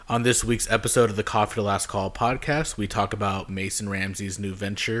On this week's episode of the Coffee to Last Call podcast, we talk about Mason Ramsey's new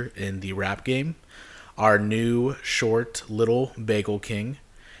venture in the rap game, our new short Little Bagel King,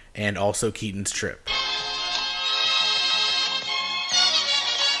 and also Keaton's trip.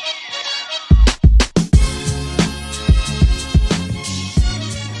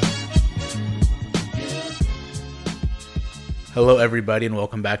 Hello, everybody, and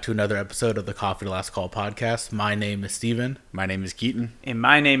welcome back to another episode of the Coffee to Last Call podcast. My name is Steven. My name is Keaton. And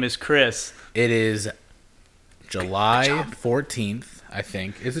my name is Chris. It is July 14th, I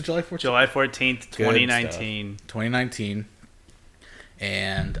think. Is it July 14th? July 14th, 2019. 2019.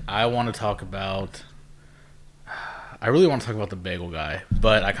 And I want to talk about... I really want to talk about the bagel guy,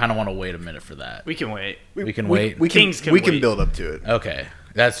 but I kind of want to wait a minute for that. We can wait. We can wait? Kings can we wait. can build up to it. Okay,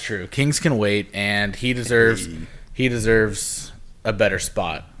 that's true. Kings can wait, and he deserves a better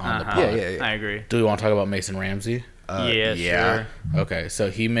spot on the pod. Yeah. I agree. Do we want to talk about Mason Ramsey? Yeah. Sure. Okay,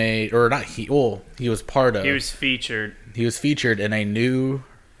 so he made, or not he, well, he was part of. He was featured. He was featured in a new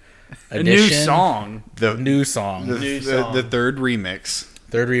A new song. The New song. the third remix.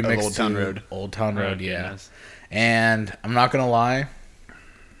 Third remix of Old Town to Road. Old Town Road, Oh, yeah. goodness. And I'm not going to lie,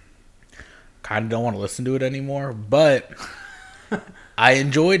 kind of don't want to listen to it anymore, but I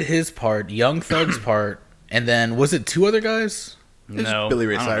enjoyed his part, Young Thug's part, and then, was it two other guys? It's No. Billy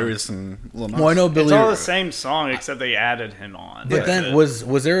Ray I don't know. Cyrus and Lil Nas. Well, I know It's Billy. all the same song except they added him on. But That's then, it. was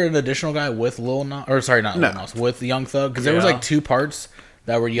there an additional guy with Lil Nas, or sorry, not Lil No. Nas, with Young Thug? Because there was Yeah. like two parts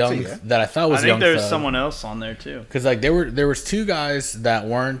that were Young, yeah. that I thought was I Young think there's Thug. someone else on there too. Because like there was two guys that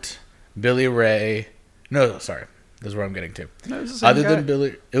weren't Billy Ray. No, sorry, this is where I'm getting to. No, it was the same Other guy. than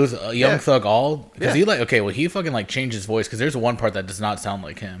Billy, it was a Young Yeah. Thug all because Yeah. he fucking like changed his voice because there's one part that does not sound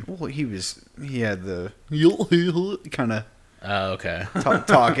like him. Well, he had the kind of Okay,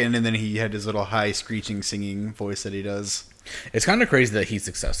 talking, and then he had his little high screeching singing voice that he does. it's kind of crazy that he's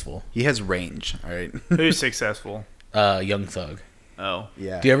successful. He has range. All right. Who's successful? Young Thug. Oh,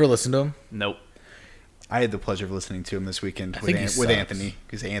 Yeah. Do you ever listen to him? nope. I had the pleasure of listening to him this weekend think he with sucks. Anthony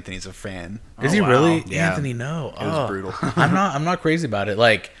because Anthony's a fan. Is Oh, he wow. really? Yeah. Anthony, no. It was brutal. I'm not crazy about it.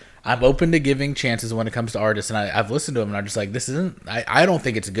 Like, I'm open to giving chances when it comes to artists, and I've listened to him, and I'm just like, this isn't. I don't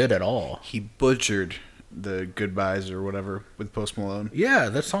think it's good at all. He butchered the Goodbyes or whatever with Post Malone. Yeah,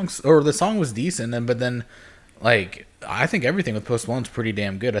 the song was decent, but then, like, I think everything with Post Malone's pretty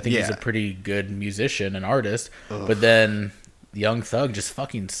damn good. I think he's Yeah. a pretty good musician and artist, but then Young Thug just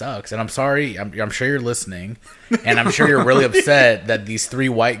fucking sucks. And I'm sorry, I'm sure you're listening, and I'm sure you're really upset that these three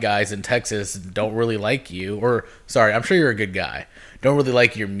white guys in Texas don't really like you. Or sorry, I'm sure you're a good guy. Don't really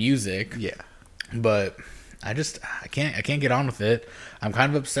like your music, Yeah. but I can't get on with it. I'm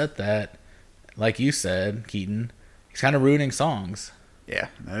kind of upset that, like you said, Keaton, he's kind of ruining songs. Yeah,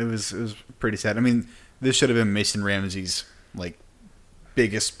 it was pretty sad. I mean, this should have been Mason Ramsey's like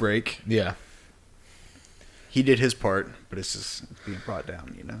biggest break. Yeah. He did his part, but it's just being brought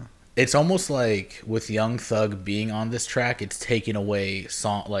down, you know. It's almost like with Young Thug being on this track, it's taking away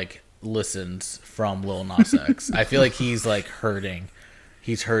listens from Lil Nas X. I feel like he's like hurting.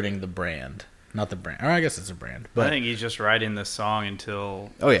 He's hurting the brand, not the brand. Or I guess it's a brand, I but think he's just writing the song until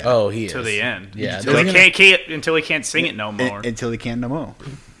he is to the end. Yeah, Until he can't sing it no more. Until he can't no more.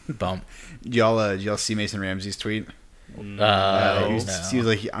 bump. Did y'all see Mason Ramsey's tweet? No. He was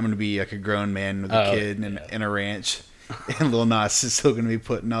like, I'm going to be like a grown man with a kid in a ranch. And Lil Nas is still going to be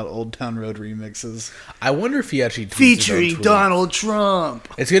putting out Old Town Road remixes. I wonder if he actually tweets his own tweet. Donald Trump.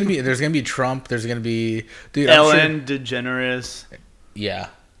 There's gonna be Trump. There's gonna be I'm Ellen sure- DeGeneres. yeah.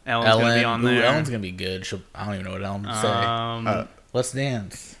 Ellen's gonna be on there. Ellen's gonna be good. I don't even know what Ellen would say. Let's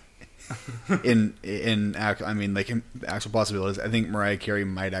dance. In actual possibilities, I think Mariah Carey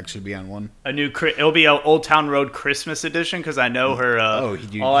might actually be on one. It'll be an Old Town Road Christmas edition because I know her. All I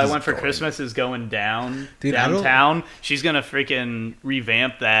he's Want for going. Christmas is going down Dude, I don't- downtown. She's gonna freaking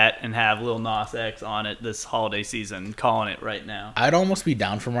revamp that and have Lil Nas X on it this holiday season. Calling it right now. I'd almost be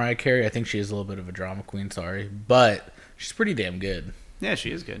down for Mariah Carey. I think she is a little bit of a drama queen. Sorry, but she's pretty damn good. Yeah,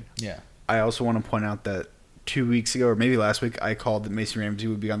 she is good. Yeah. I also want to point out that 2 weeks ago, or maybe last week, I called that Mason Ramsey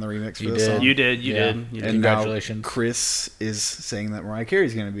would be on the remix for You this did. song. You did. And Congratulations. Now Chris is saying that Mariah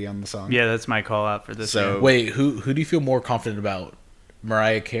Carey's going to be on the song. Yeah, that's my call out for this. So- year. Wait, who do you feel more confident about,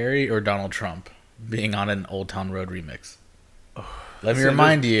 Mariah Carey or Donald Trump being on an Old Town Road remix? Let me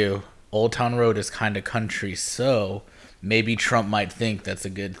remind you, Old Town Road is kind of country, so maybe Trump might think that's a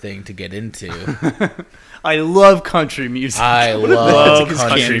good thing to get into. I love country music. I What if love that's his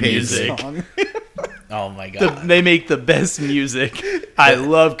country campaign music. song? Oh my god. They make the best music. I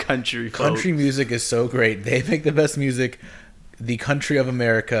love country folk. Country music is so great. They make the best music. The country of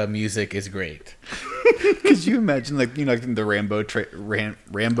America music is great. Could you imagine, like the Rambo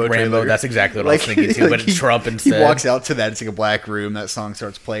trailer? That's exactly what I was thinking too. But Trump instead. He walks out to that. It's like a black room. That song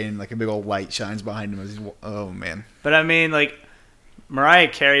starts playing. Like a big old light shines behind him. Oh man. But I mean, like Mariah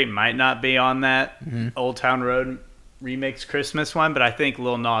Carey might not be on that Old Town Road remix Christmas one, but I think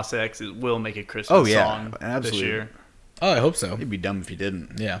Lil Nas X will make a Christmas song absolutely. this year. Oh, I hope so. It'd be dumb if he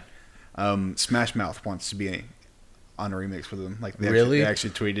didn't. Yeah. Smash Mouth wants to be on a remix with him. Like really? They actually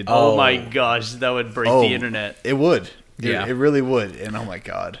tweeted. Oh my gosh, that would break the internet. It would. Yeah. It really would. And oh my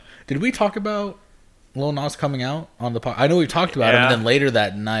god. Did we talk about Lil Nas coming out on the podcast? I know we talked about him, and then later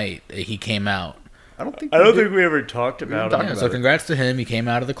that night he came out. I don't think we ever talked about him. Yeah, so congrats to him. He came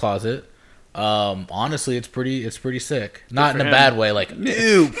out of the closet. Honestly, it's pretty sick. Not in a bad way, like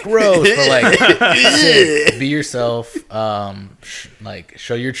ew, gross, but like sick. Be yourself.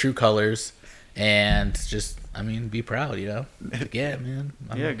 Show your true colors, and just, I mean, be proud. You know, like, yeah, man.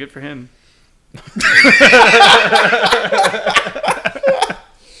 Good for him.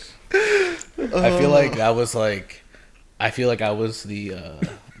 I feel like I was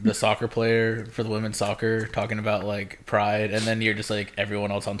the soccer player for the women's soccer talking about like pride, and then you're just like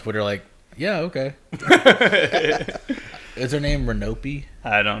everyone else on Twitter like, yeah, okay. Is her name Renope?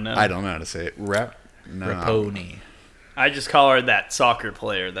 I don't know. I don't know how to say it. Raponi. I just call her that soccer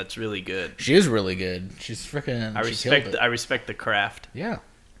player. That's really good. She is really good. She's freaking. I respect the craft. Yeah.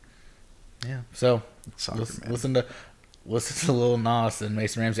 Yeah. So listen to Lil Nas and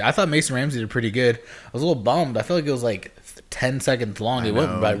Mason Ramsey. I thought Mason Ramsey did pretty good. I was a little bummed. I felt like it was like 10 seconds long. It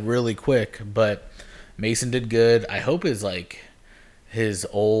went by really quick, but Mason did good. I hope his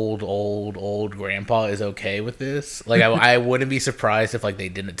old grandpa is okay with this. Like I wouldn't be surprised if like they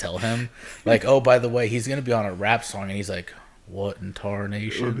didn't tell him, like, oh, by the way, he's gonna be on a rap song, and he's like, what in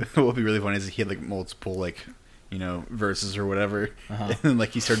tarnation? What would be really funny is he had like multiple like, verses or whatever, and then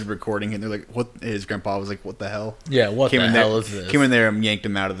like he started recording it, and they're like, what? His grandpa was like, what the hell? Yeah, what the hell is this? Came in there and yanked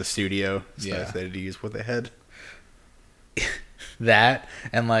him out of the studio. So they had to use what they had. That,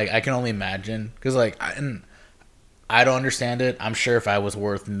 and like I can only imagine, because like I don't understand it. I'm sure if I was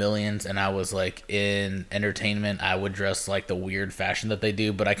worth millions and I was like in entertainment, I would dress like the weird fashion that they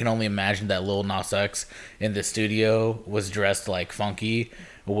do. But I can only imagine that Lil Nas X in the studio was dressed like funky.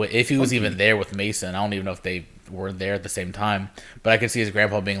 If he was even there with Mason, I don't even know if they were there at the same time. But I could see his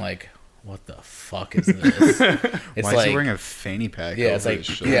grandpa being like, what the fuck is this? It's Why is he wearing a fanny pack over his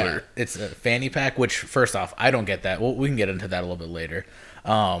shoulder? Yeah, it's a fanny pack, which, first off, I don't get that. Well, we can get into that a little bit later.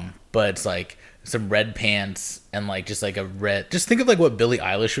 But it's like some red pants and like just like a red. Just think of like what Billie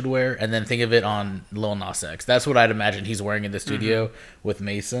Eilish would wear, and then think of it on Lil Nas X. That's what I'd imagine he's wearing in the studio with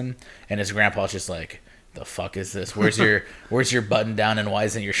Mason, and his grandpa's just like, the fuck is this? Where's your button down, and why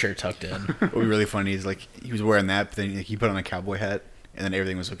isn't your shirt tucked in? What would be really funny is like he was wearing that, but then he put on a cowboy hat, and then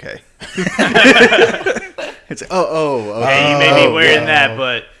everything was okay. It's like, okay. You may be wearing that,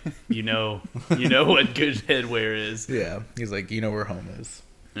 but you know what good headwear is. Yeah, he's like, where home is.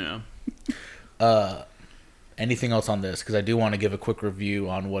 Yeah. Anything else on this? Because I do want to give a quick review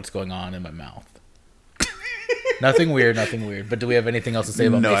on what's going on in my mouth. Nothing weird. But do we have anything else to say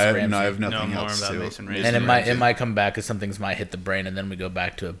about Mason Ramsey? No, I have nothing else about to Mason Ramsey. And it might come back because some things might hit the brain, and then we go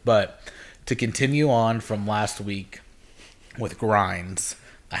back to it. But to continue on from last week with grinds,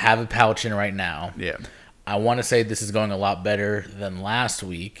 I have a pouch in right now. Yeah. I want to say this is going a lot better than last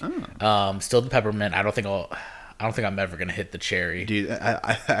week. Oh. Still the peppermint. I don't think I'm ever gonna hit the cherry. Dude,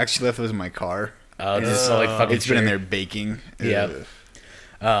 I actually left those in my car. Just like fucking. It's been in there baking. Yeah.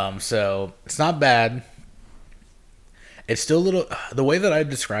 So it's not bad. It's still a little. The way that I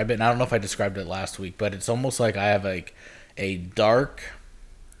describe it, and I don't know if I described it last week, but it's almost like I have like a dark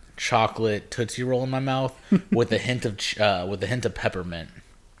chocolate Tootsie Roll in my mouth with a hint of peppermint.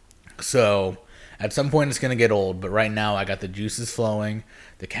 So at some point it's gonna get old, but right now I got the juices flowing,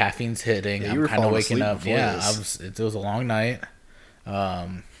 the caffeine's hitting. Yeah, I'm kind of waking up. Yeah, it was a long night.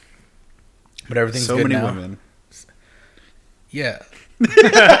 But everything's so good many now. Women. Yeah.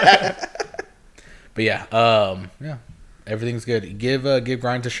 But yeah, everything's good. Give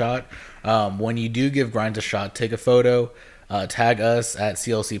Grinds a shot. When you do give Grinds a shot, take a photo, tag us at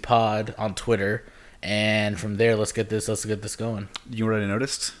CLC Pod on Twitter, and from there, let's get this going. You know what I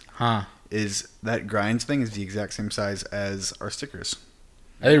noticed? Huh? Is that Grinds thing is the exact same size as our stickers?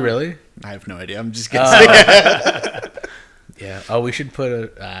 Are they really? I have no idea. I'm just guessing. Yeah. Oh, we should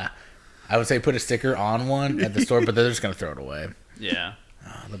put I would say put a sticker on one at the store, but they're just gonna throw it away. Yeah.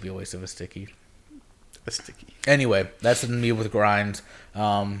 That'll be a waste of a sticky. Sticky. Anyway, that's me with Grinds.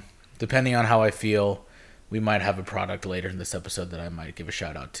 Depending on how I feel, we might have a product later in this episode that I might give a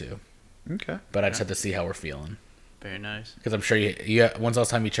shout out to. Okay. But I just have to see how we're feeling. Very nice. Because I'm sure when's the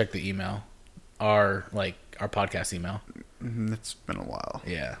last time you checked the email our podcast email? It's been a while.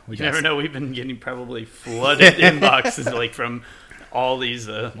 Yeah, you never know. We've been getting probably flooded inboxes like from all these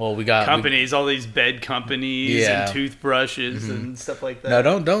we got companies, all these bed companies and toothbrushes and stuff like that.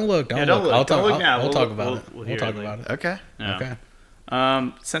 No, don't look. Don't look. Don't look now. We'll talk about it. We'll talk about it. Okay. Yeah.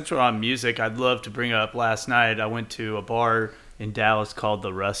 Okay. Central on music. I'd love to bring up. Last night I went to a bar in Dallas called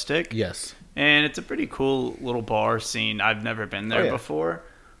The Rustic. Yes. And it's a pretty cool little bar scene. I've never been there before.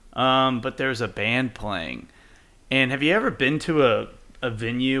 But there's a band playing. And have you ever been to a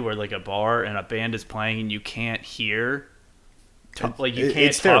venue or like a bar and a band is playing and you can't hear?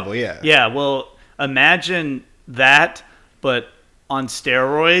 It's terrible, yeah. Yeah, well, imagine that, but on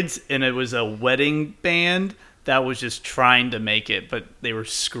steroids, and it was a wedding band that was just trying to make it, but they were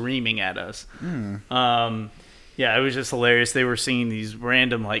screaming at us. Yeah, it was just hilarious. They were singing these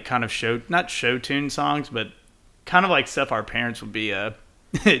random, like, kind of not show tune songs, but kind of like stuff our parents would be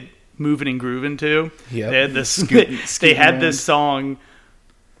moving and grooving to. Yeah, they had this. They had this song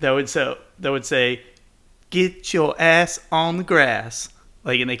that would say, "Get your ass on the grass,"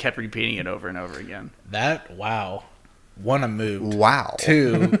 and they kept repeating it over and over again. Wow, one, I moved. Wow.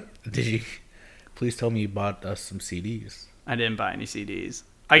 Two, did you please tell me you bought us some CDs? I didn't buy any CDs.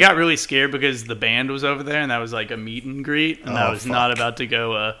 I got really scared because the band was over there and that was like a meet and greet, and I was not about to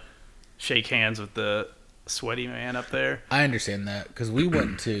go shake hands with the sweaty man up there. I understand that because we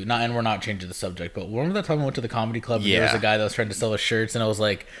went to and we're not changing the subject, but remember that time we went to the comedy club and there was a guy that was trying to sell us shirts, and I was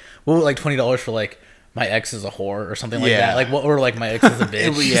like, "What, like $20 for like my ex is a whore or something like that?" Or like my ex is a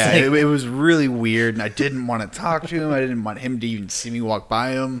bitch. It was really weird, and I didn't want to talk to him. I didn't want him to even see me walk by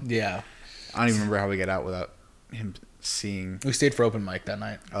him. Yeah, I don't even remember how we got out without him seeing. We stayed for open mic that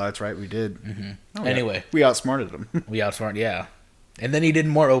night. Oh, that's right, we did. Oh, anyway, we outsmarted him. Yeah. And then he did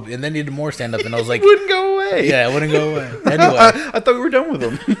more open, and then he did more stand up, and I was like, it wouldn't go away. Yeah, it wouldn't go away. Anyway, I thought we were done with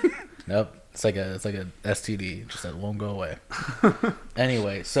him. Nope. It's like a STD, just that it won't go away.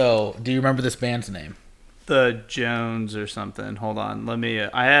 Anyway, so do you remember this band's name? The Jones or something. Hold on. Let me.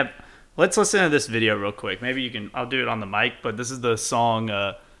 Let's listen to this video real quick. Maybe you can. I'll do it on the mic, but this is the song.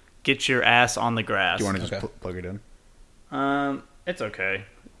 Get your ass on the grass. Do you want to just plug it in? It's okay.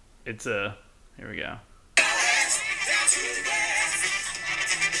 It's here we go.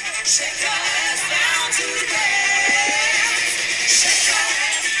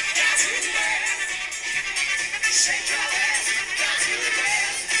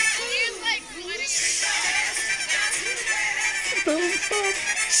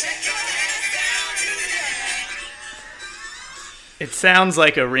 It sounds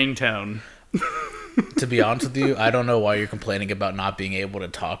like a ringtone. To be honest with you, I don't know why you're complaining about not being able to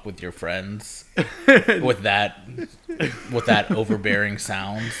talk with your friends with that overbearing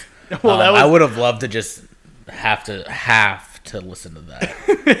sounds. Well, I would have loved to just have to listen to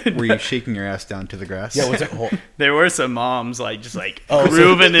that. Were you shaking your ass down to the grass? Yeah, there were some moms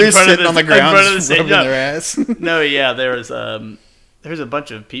grooving in front of on the ground, in front of the stage. Their ass. No, yeah, there's a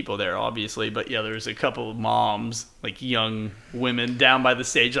bunch of people there, obviously, but yeah, there's a couple of moms, like young women, down by the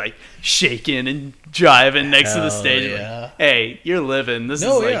stage, like shaking and jiving next to the stage. Yeah. Like, hey, you're living. This is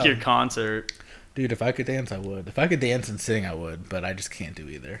like your concert. Dude, if I could dance, I would. If I could dance and sing, I would, but I just can't do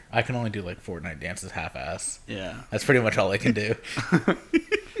either. I can only do like Fortnite dances half-ass. Yeah. That's pretty much all I can do.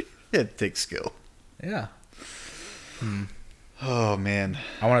 It takes skill. Yeah. Oh, man.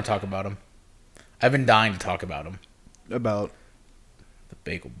 I want to talk about him. I've been dying to talk about him. About? The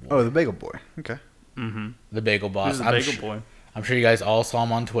Bagel Boy. Oh, the Bagel Boy. Okay. Mm-hmm. The Bagel Boss. Who's the Bagel Boy? I'm sure you guys all saw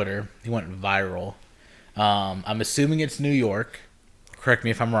him on Twitter. He went viral. I'm assuming it's New York. Correct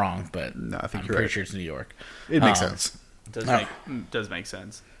me if I'm wrong, but no, I think I'm pretty sure it's New York. It makes sense. Does make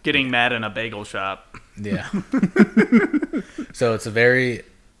sense. Getting mad in a bagel shop. Yeah. So it's a very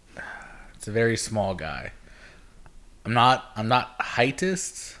small guy. I'm not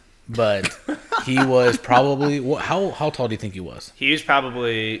heightist, but he was probably how tall do you think he was? He was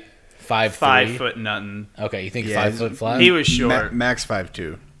probably 5'3"? foot nothing. Okay, you think 5 foot flat? He was short. Max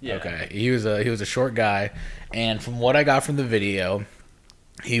 5'2". Yeah. Okay, he was a short guy, and from what I got from the video,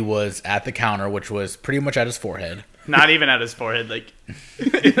 he was at the counter, which was pretty much at his forehead. Not even at his forehead, like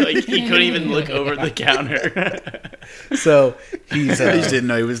he couldn't even look over the counter. So he's I just didn't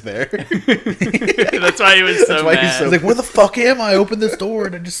know he was there. That's why he was so mad. He's like, "Where the fuck am I? I opened this door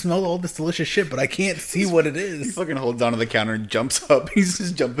and I just smell all this delicious shit, but I can't see what it is." He fucking holds onto the counter and jumps up. He's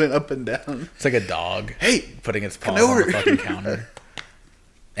just jumping up and down. It's like a dog. Hey, putting its paws on the fucking counter.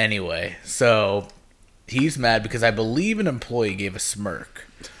 Anyway, so he's mad because I believe an employee gave a smirk.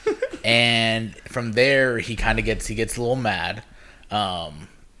 And from there, he gets a little mad. And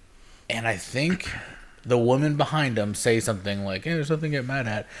I think the woman behind him say something like, hey, there's something to get mad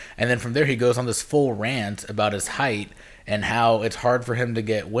at. And then from there, he goes on this full rant about his height and how it's hard for him to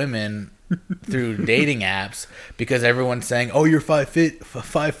get women through dating apps because everyone's saying, oh, you're 5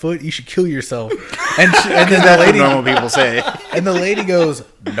 foot, you should kill yourself. And then the lady, normal people say. And the lady goes,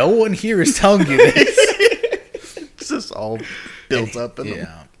 no one here is telling you this. It's just all built up in them.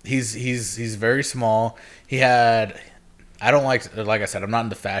 Yeah. He's very small. He had, I don't like I said, I'm not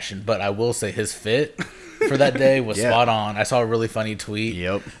into fashion, but I will say his fit for that day was spot on. I saw a really funny tweet.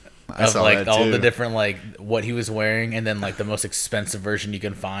 Yep. I saw like all the different like what he was wearing, and then like the most expensive version you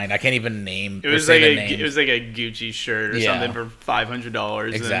can find. I can't even name. It was like a Gucci shirt or something for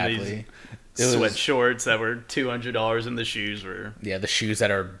 $500. Exactly. Sweat shorts that were $200, and the shoes were the shoes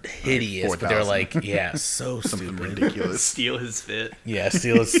that are hideous, but they're like so something stupid. ridiculous. Steal his fit. Yeah,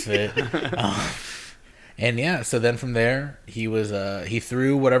 steal his fit. And so then from there he was he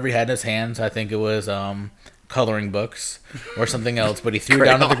threw whatever he had in his hands. I think it was coloring books or something else, but he threw it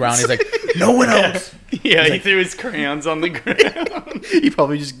down to the ground. He's like, no one else. Yeah, he threw his crayons on the ground. He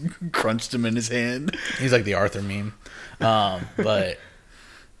probably just crunched them in his hand. He's like the Arthur meme. But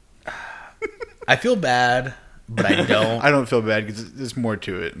I feel bad, but I don't. I don't feel bad because there's more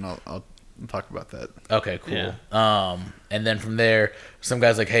to it, and I'll talk about that. Okay, cool. Yeah. And then from there, some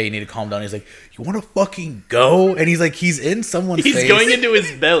guy's like, hey, you need to calm down. He's like, you want to fucking go? And he's like, he's in someone's face. He's going into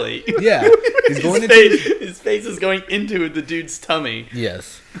his belly. Yeah. He's going his face is going into the dude's tummy.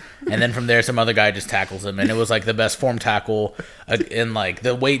 Yes. And then from there, some other guy just tackles him. And it was like the best form tackle. And like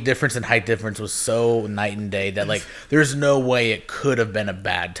the weight difference and height difference was so night and day that like there's no way it could have been a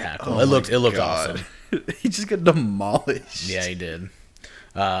bad tackle. It looked awesome. He just got demolished. Yeah, he did.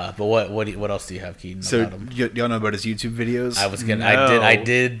 But what else do you have, Keaton? So about him? y'all know about his YouTube videos? I was gonna. No. I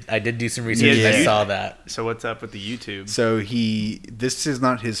did do some research. Yeah. I saw that. So what's up with the YouTube? So this is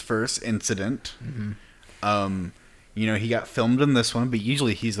not his first incident. Mm-hmm. He got filmed in this one, but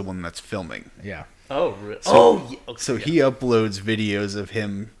usually he's the one that's filming. Yeah. Oh, really? So he uploads videos of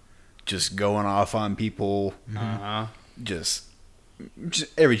him just going off on people, just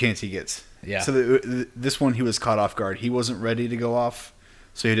every chance he gets. Yeah. So this one, he was caught off guard. He wasn't ready to go off,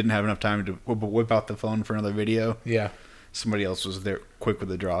 so he didn't have enough time to whip out the phone for another video. Yeah. Somebody else was there quick with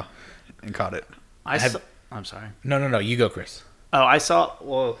the draw and caught it. I'm sorry. No. You go, Chris. Oh, I saw.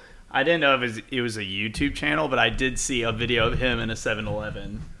 Well, I didn't know if it was a YouTube channel, but I did see a video of him in a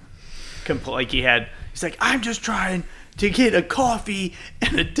 7-Eleven. He's like, I'm just trying to get a coffee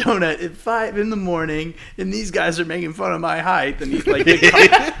and a donut at 5 a.m, and these guys are making fun of my height. And he's like,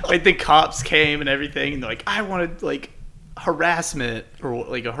 the cops came and everything, and they're like, I wanted like harassment or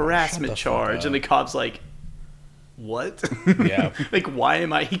like a harassment charge, and the cops like, what? Yeah. Like, why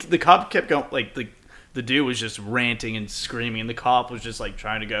am I? The cop kept going like the dude was just ranting and screaming, and the cop was just like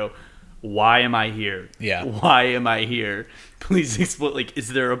trying to go, why am I here? Yeah. Why am I here? Please explain. Like, is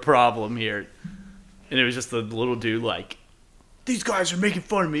there a problem here? And it was just the little dude like, these guys are making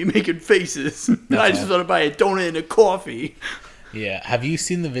fun of me, making faces. And I just want to buy a donut and a coffee. Yeah. Have you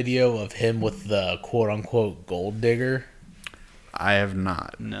seen the video of him with the quote unquote gold digger? I have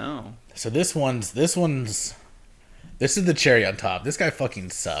not. No. So this is the cherry on top. This guy fucking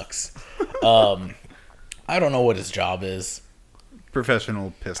sucks. I don't know what his job is.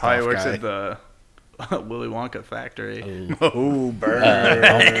 Professional pissed Probably off works guy. at the Willy Wonka factory. Oh,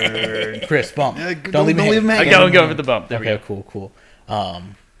 burn. Chris, bump. Yeah, don't leave me him hanging. hanging. I'm going for the bump. There we Okay, go. cool.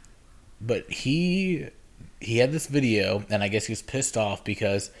 But he had this video, and I guess he was pissed off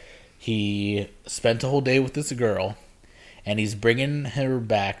because he spent a whole day with this girl, and he's bringing her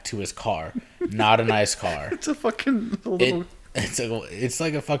back to his car. Not a nice car. It's a fucking little... It's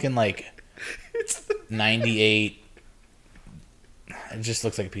like a fucking like 98. It just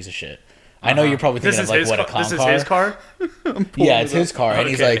looks like a piece of shit. I know you're probably thinking of like what a clown car. This is his car? Yeah, it's his car, and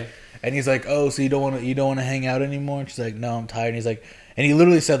Okay. he's like, oh, so you don't want to hang out anymore? And she's like, no, I'm tired. And he's like, and he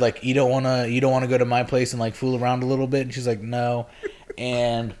literally said like, you don't want to go to my place and like fool around a little bit. And she's like, no,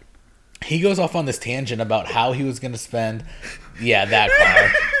 and he goes off on this tangent about how he was gonna spend, that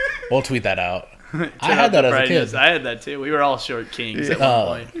car. We'll tweet that out. I had that as a kid. I had that too. We were all short kings at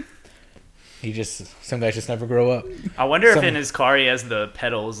one point. Some guys just never grow up. I wonder if in his car he has the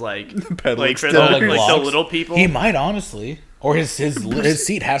pedals like pedal like for extender. the, like the locks. little people. He might honestly, or his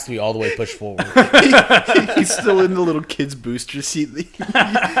seat has to be all the way pushed forward. He's still in the little kid's booster seat.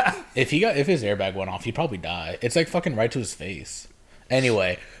 If his airbag went off, he'd probably die. It's like fucking right to his face.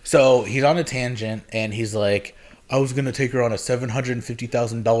 Anyway, so he's on a tangent and he's like, I was gonna take her on a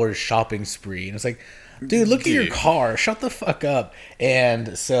 $750,000 shopping spree, and it's like, dude, look at your car. Shut the fuck up.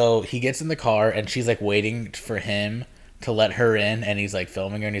 And so he gets in the car, and she's like waiting for him to let her in, and he's like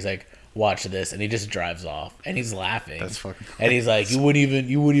filming her, and he's like, watch this, and he just drives off, and he's laughing. That's fucking And he's like, you wouldn't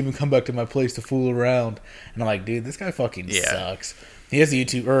even come back to my place to fool around. And I'm like, dude, this guy fucking sucks. He has the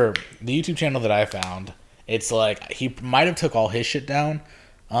YouTube channel that I found. It's like he might have took all his shit down,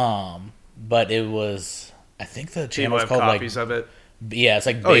 but it was, I think the channel is called copies of it. Yeah, it's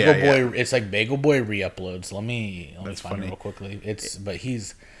like Bagel Boy. It's like Bagel Boy re-uploads. Let me find it real quickly. But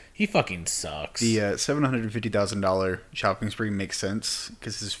he fucking sucks. The $750,000 shopping spree makes sense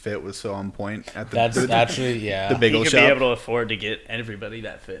because his fit was so on point at the. That's actually the He bagel could shop. be able to afford to get everybody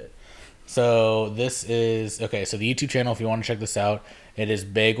that fit. So this is okay. So the YouTube channel, if you want to check this out, it is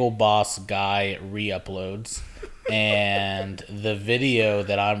Bagel Boss Guy re-uploads, and the video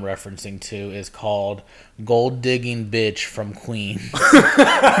that I'm referencing to is called "Gold Digging Bitch from Queens."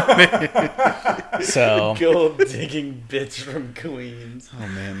 So Gold digging bitch from Queens. Oh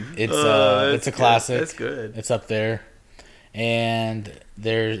man, it's a classic. That's good. It's up there, and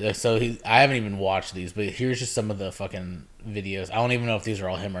there's I haven't even watched these, but here's just some of the fucking videos. I don't even know if these are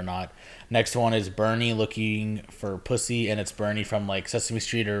all him or not. Next one is Bernie looking for pussy, and it's Bernie from like Sesame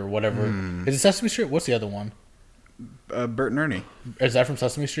Street or whatever. Is it Sesame Street? What's the other one? Bert and Ernie. Is that from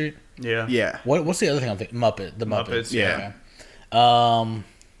Sesame Street? Yeah. Yeah. What's the other thing I'm thinking? Muppet. The Muppets. Yeah. Okay.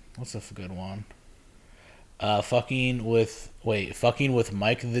 What's a good one? Fucking with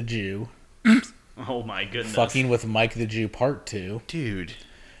Mike the Jew. Oh my goodness. Fucking with Mike the Jew Part 2. Dude.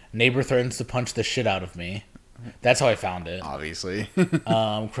 Neighbor threatens to punch the shit out of me. That's how I found it. Obviously.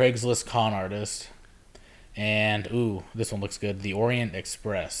 Craigslist con artist. And, this one looks good. The Orient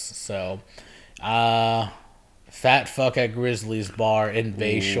Express. So, fat fuck at Grizzly's bar in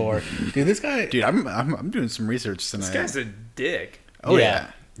Bayshore. Dude, this guy... Dude, I'm doing some research tonight. This guy's a dick. Oh, yeah.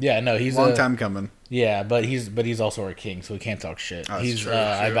 Yeah, no, he's Long time coming. Yeah, but he's also our king, so he can't talk shit. Oh, He's true,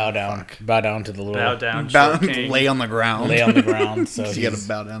 I true. bow down to the little Bow down, short king. Lay on the ground. lay on the ground. So you gotta he's-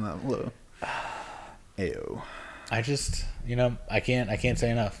 bow down that low. Ayo. I just I can't say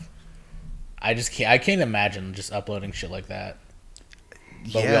enough. I can't imagine just uploading shit like that.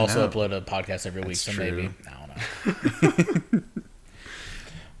 But we also upload a podcast every week, so true. maybe I don't know.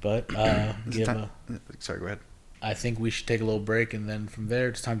 But Sorry, go ahead. I think we should take a little break, and then from there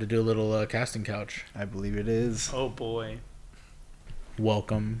it's time to do a little casting couch. I believe it is. Oh boy.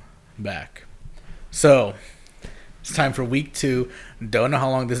 Welcome back. So it's time for week 2. Don't know how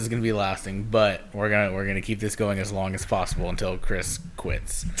long this is going to be lasting, but we're gonna keep this going as long as possible until Chris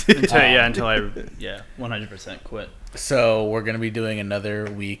quits. Until I 100% quit. So we're going to be doing another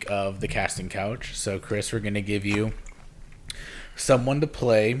week of the casting couch. So Chris, we're going to give you someone to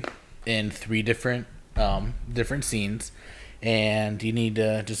play in 3 different scenes, and you need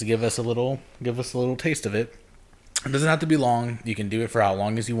to just give us a little taste of it. It doesn't have to be long. You can do it for how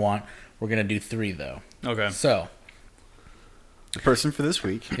long as you want. We're going to do 3 though. Okay. So The person for this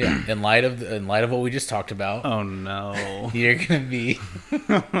week. yeah, in light of what we just talked about, Oh no. you're gonna be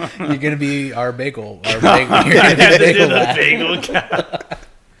our bagel. You're gonna be the bagel lad. bagel guy.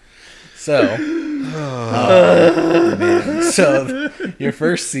 So, so your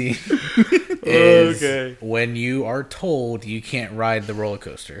first scene is when you are told you can't ride the roller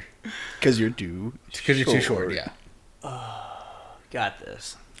coaster Because you're too short. Yeah. Got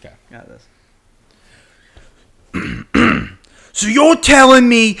this. Okay. Got this. So you're telling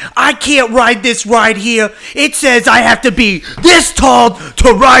me I can't ride this ride here? It says I have to be this tall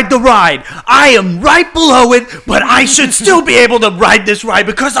to ride the ride. I am right below it, but I should still be able to ride this ride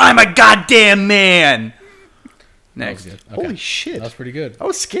because I'm a goddamn man. Next. Okay. Holy shit. That was pretty good. I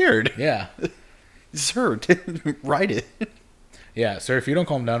was scared. Yeah. Sir, write it. Yeah, sir, if you don't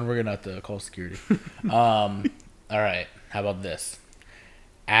calm down, we're gonna have to call security. All right. How about this?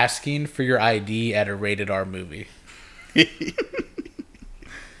 Asking for your ID at a rated R movie.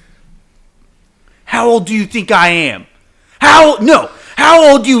 How old do you think I am? How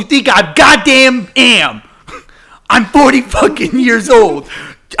old do you think I goddamn am? I'm 40 fucking years old.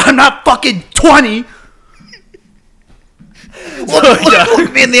 I'm not fucking 20.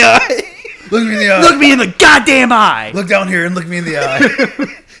 Look me in the eye. Look me in the eye. Look me in the goddamn eye. Look down here and look me in the eye.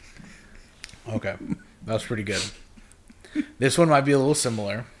 Okay. That was pretty good. This one might be a little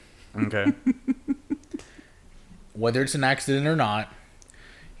similar. Okay. Whether it's an accident or not,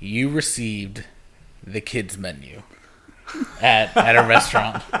 you received the kids menu at a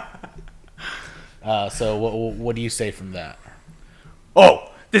restaurant. So what do you say from that?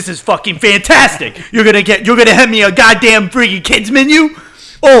 Oh, this is fucking fantastic. You're gonna hand me a goddamn freaking kids menu?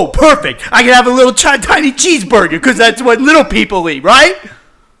 Oh, perfect. I can have a little tiny cheeseburger because that's what little people eat, right?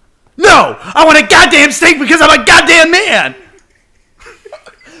 No, I want a goddamn steak because I'm a goddamn man.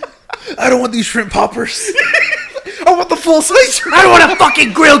 I don't want these shrimp poppers. I want the full size. I don't want a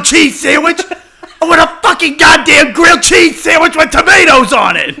fucking grilled cheese sandwich. I want a fucking goddamn grilled cheese sandwich with tomatoes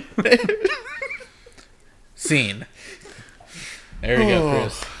on it. Scene. There we go,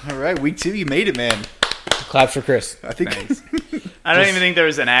 Chris. All right, week 2, you made it, man. Claps for Chris. I think. I don't even think there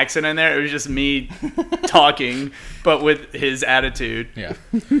was an accent in there. It was just me talking, but with his attitude, Yeah.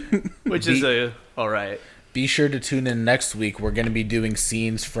 which is all right. Be sure to tune in next week. We're going to be doing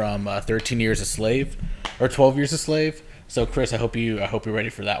scenes from 13 Years a Slave or 12 Years a Slave. So, Chris, I hope you're ready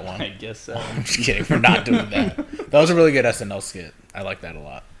for that one. I guess so. I'm just kidding. We're not doing that. That was a really good SNL skit. I like that a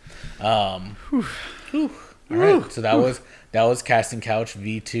lot. All right. So that was Casting Couch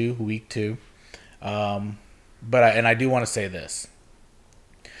V2 week 2. But I do want to say this.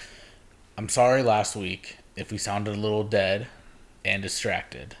 I'm sorry last week if we sounded a little dead and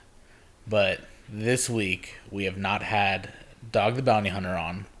distracted, but this week we have not had Dog the Bounty Hunter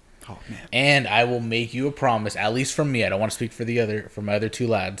on. Oh man. And I will make you a promise, at least from me. I don't want to speak for my other two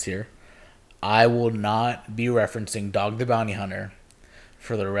lads here. I will not be referencing Dog the Bounty Hunter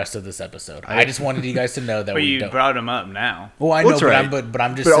for the rest of this episode. I just wanted you guys to know that But we you don't. brought him up now. Well, I Well, know, it's right. but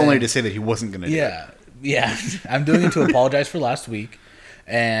I'm just But saying, only to say that he wasn't going to do it. yeah. I'm doing it to apologize for last week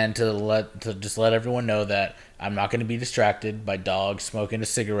and to just let everyone know that I'm not going to be distracted by Dog smoking a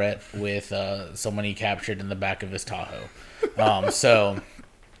cigarette with someone he captured in the back of his Tahoe. So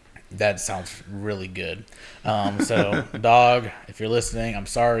that sounds really good. So Dog, if you're listening, I'm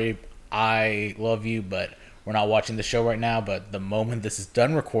sorry. I love you, but we're not watching the show right now. But the moment this is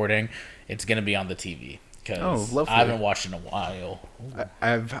done recording, it's going to be on the TV. Because lovely. I haven't watched in a while.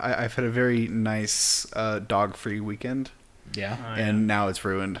 I've had a very nice dog-free weekend, Yeah. and now it's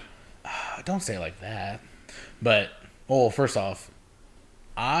ruined. Don't say it like that. But, well, first off,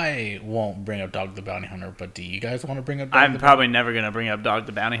 I won't bring up Dog the Bounty Hunter, but do you guys want to bring up Dog I'm the probably never going to bring up Dog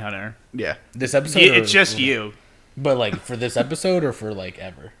the Bounty Hunter. Yeah. this episode? It's or- just you. But, like, for this episode or for, like,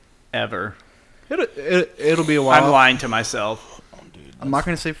 ever? Ever. It'll be a while. I'm lying to myself. Oh, dude. I'm not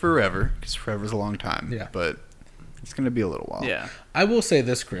going to say forever, because forever's a long time. Yeah. But it's going to be a little while. Yeah. I will say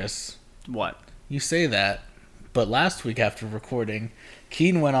this, Chris. What? You say that, but last week after recording,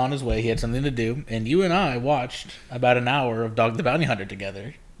 Keen went on his way. He had something to do, and you and I watched about an hour of Dog the Bounty Hunter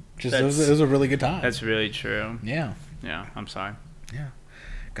together. It was a really good time. That's really true. Yeah. Yeah, I'm sorry. Yeah.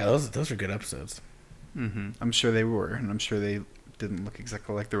 God, those are good episodes. Mm-hmm. I'm sure they were, and I'm sure they didn't look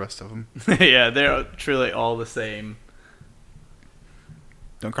exactly like the rest of them. Yeah, they're truly all the same.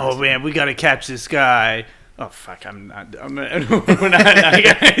 Don't cry. Oh man, we gotta catch this guy. Oh fuck, we're not. Look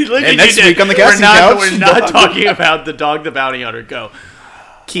at next you, week on the we're casting not, couch, we're not talking about the Dog the Bounty Hunter. Go,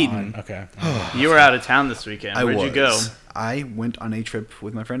 Keaton. Okay. You were out of town this weekend. I Where'd was. you go? I went on a trip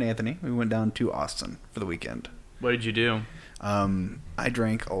with my friend Anthony. We went down to Austin for the weekend. What did you do? I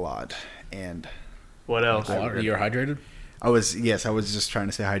drank a lot, and What else? Water. You're hydrated? I was just trying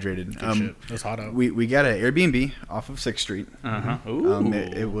to stay hydrated. Good shit. It was hot out. We got an Airbnb off of 6th Street. Uh-huh. Ooh.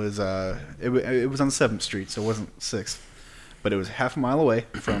 It was on 7th Street, so it wasn't 6th, but it was half a mile away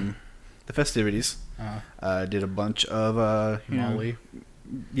from the festivities. Did a bunch of Molly.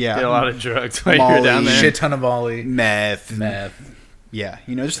 yeah, Did a lot of drugs while you Molly. were down there. Shit ton of Molly. meth. Meth.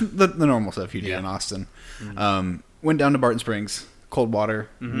 Just the normal stuff you do Yeah. in Austin. Went down to Barton Springs, cold water,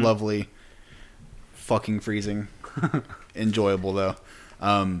 lovely, fucking freezing, enjoyable though.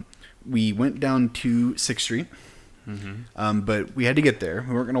 We went down to 6th Street, but we had to get there.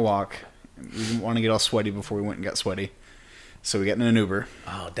 We weren't gonna walk. We didn't want to get all sweaty before we went and got sweaty, so we got in an Uber.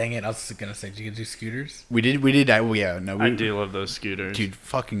 Oh, dang it. I was going to say, did you do scooters? We did. Well, yeah, no, we I do love those scooters. Dude,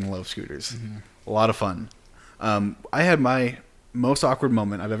 fucking love scooters. A lot of fun. I had my most awkward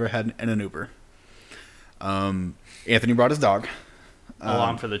moment I've ever had in an Uber. Anthony brought his dog.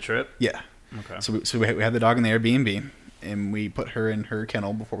 Along for the trip. Yeah. Okay. So we had the dog in the Airbnb, and we put her in her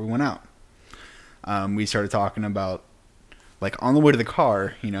kennel before we went out. We started talking about, like, on the way to the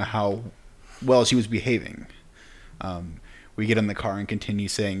car, how well she was behaving. We get in the car and continue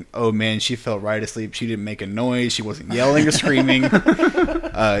saying, oh man, she fell right asleep. She didn't make a noise. She wasn't yelling or screaming. She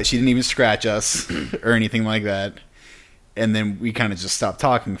didn't even scratch us or anything like that. And then we kind of just stopped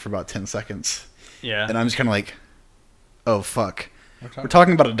talking for about 10 seconds. Yeah. And I'm just kind of like, oh fuck. We're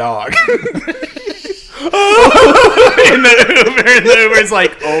talking about a dog. in the Uber's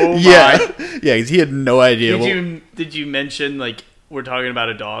like, oh my. Yeah, he had no idea. Did you mention, like, we're talking about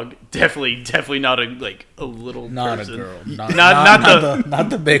a dog? Definitely not a little Not person. a girl. Not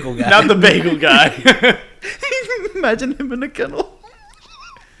the bagel guy. Not the bagel guy. Imagine him in a kennel.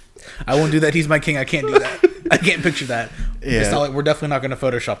 I won't do that. He's my king. I can't do that. I can't picture that. Yeah. It's not like, we're definitely not going to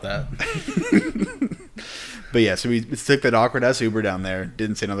Photoshop that. But yeah, so we took that awkward ass Uber down there.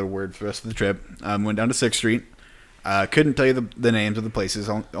 Didn't say another word for the rest of the trip. Went down to 6th Street. Couldn't tell you the names of the places.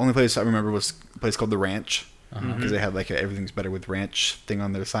 The only place I remember was a place called the Ranch, because they had like everything's better with ranch thing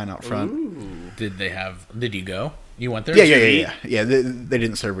on their sign out front. Ooh, Did you go? You went there? Yeah. They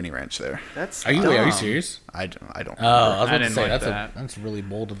didn't serve any ranch there. that's Are you dumb. serious? I don't. Oh, I was I about to didn't say like that's that. that's really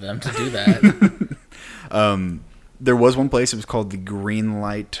bold of them to do that. There was one place. It was called the Green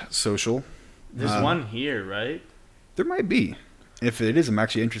Light Social. There's one here, right? There might be. If it is, I'm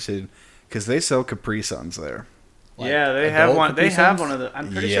actually interested because they sell Capri Suns there. Like, Yeah, they have adult one. They Capri have Suns? one of the.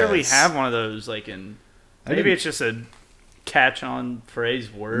 I'm pretty sure we Yes. have one of those. Like in maybe didn't- it's just a catch-on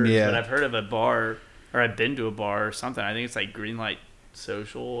phrase word. Yeah. But I've heard of a bar, or I've been to a bar or something. I think it's like Green Light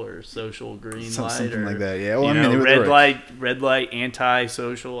Social or Social Green Light Something or like that. Yeah. Well, you I mean, know, they were red light,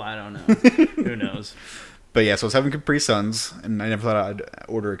 anti-social. I don't know. Who knows? But yeah, so I was having Capri Suns, and I never thought I'd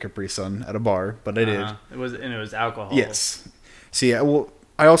order a Capri Sun at a bar, but I did. It was alcohol. Yes. See, I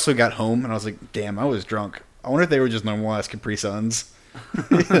also got home and I was like, damn, I was drunk. I wonder if they were just normal ass Capri Suns.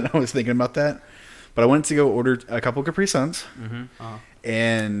 And I was thinking about that. But I went to go order a couple Capri Suns,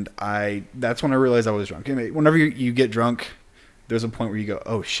 and that's when I realized I was drunk. Whenever you get drunk, there's a point where you go,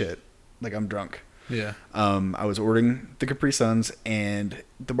 oh shit, like I'm drunk. Yeah. I was ordering the Capri Suns, and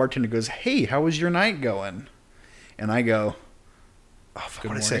the bartender goes, "Hey, how was your night going?" And I go, "Oh, fuck,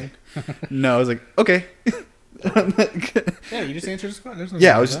 Good what did I say?" morning. No, I was like, "Okay." Yeah, you just answered this question.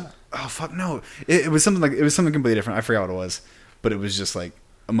 Yeah, I was. Oh fuck, no! It was something completely different. I forgot what it was, but it was just like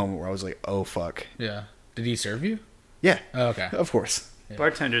a moment where I was like, "Oh fuck." Yeah. Did he serve you? Yeah, Oh, okay. of course.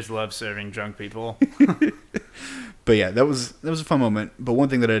 Bartenders love serving drunk people. But yeah, that was a fun moment. But one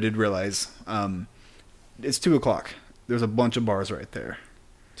thing that I did realize, it's 2:00. There's a bunch of bars right there.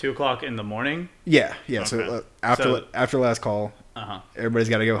 2:00 in the morning. Yeah. Okay. So So- after last call, Uh huh. everybody's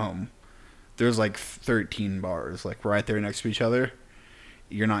got to go home. There's like 13 bars, like right there next to each other.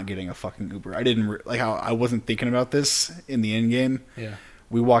 You're not getting a fucking Uber. I didn't I wasn't thinking about this in the end game. Yeah.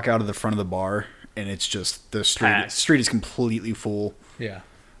 We walk out of the front of the bar, and it's just the Packed. street is completely full. Yeah.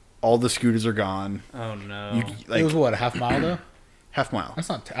 All the scooters are gone. Oh no. You It like was what, a half mile though? half mile. That's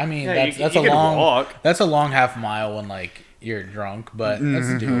not. I mean, Yeah, that's you a could long walk. That's a long half mile when like you're drunk, but that's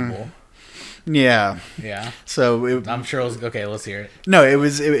doable. Yeah. Yeah. So I'm sure it was okay. Let's hear it. no,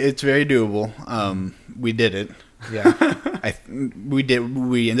 it's very doable. We did it. Yeah.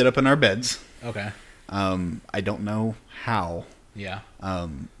 We ended up in our beds. Okay. I don't know how. Yeah.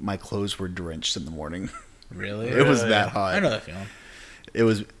 My clothes were drenched in the morning. Really? It was Really? that I hot. know that feeling. It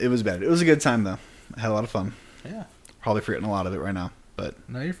was bad. It was a good time though. I had a lot of fun. Yeah. Probably forgetting a lot of it right now, but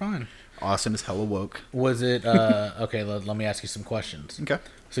No, you're fine. Austin is hella woke. Was it okay? Let me ask you some questions. Okay.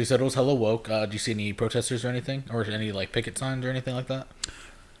 So you said it was hella woke. Did you see any protesters or anything, or any like picket signs or anything like that?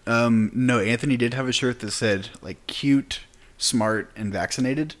 No, Anthony did have a shirt that said like cute, smart, and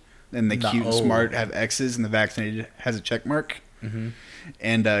vaccinated. And the cute and No. smart have X's, and the vaccinated has a check mark. Mm-hmm.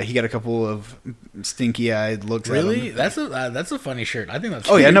 And he got a couple of stinky-eyed looks Really? at him. That's a funny shirt. I think that's.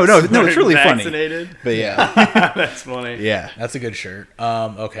 Oh yeah, no, it's really funny. Vaccinated. But yeah, That's funny. yeah. That's a good shirt.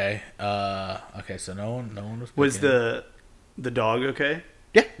 Okay. Okay. So no one was. Was picking. the dog okay?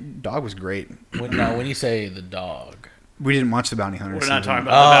 Yeah, dog was great. when you say the dog? We didn't watch the Bounty Hunter. We're not talking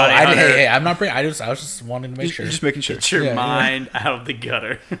Oh, about the Bounty Hunter. hey, I'm not. I was just wanting to make sure. Just making sure. Get your Yeah, yeah. mind out of the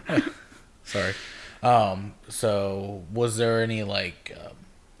gutter. Sorry. So was there any like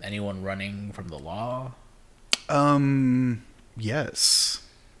anyone running from the law? Yes.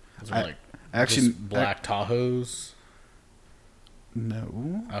 Was there, like Actually, just black Tahoes?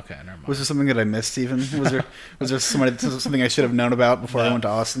 no. Okay, never mind. Was there something that I missed, Steven? Was there something I should have known about before I No. went to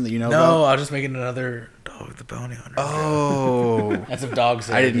Austin that you know No, about? I was just making another Dog the Bounty Hunter. Oh, That's some dogs.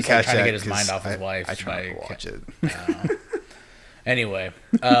 I didn't catch trying that. to get his 'cause mind off his wife. I tried to by- watch it. Anyway,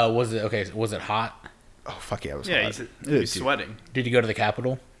 was it okay? Was it hot? Oh fuck yeah, it was Yeah, hot. he's, Dude, he's sweating. Did you go to the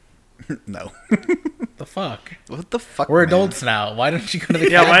Capitol? No. The fuck? What the fuck? We're man? adults now. Why don't you go to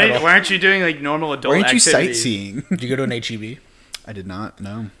the Yeah, Capitol? why aren't you doing like normal adult Why aren't you activities? sightseeing? Did you go to an HEB? I did not.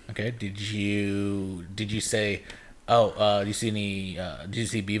 No. Okay. Did you say? Oh, did you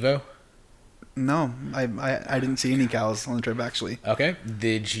see Bevo? No, I didn't see any cows on the trip actually. Okay.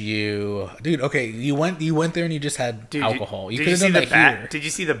 Did you, dude? Okay, you went there and you just had Dude, alcohol. You did could have see done the that bat? here. Did you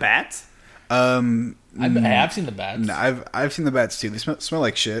see the bats? I have seen the bats. No, I've seen the bats too. They smell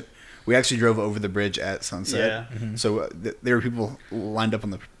like shit. We actually drove over the bridge at sunset. Yeah. So there were people lined up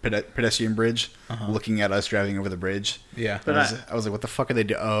on the pedestrian bridge, looking at us driving over the bridge. Yeah. But I was like, "What the fuck are they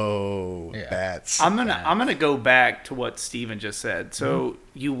doing?" Oh, Yeah. bats. I'm gonna go back to what Steven just said. So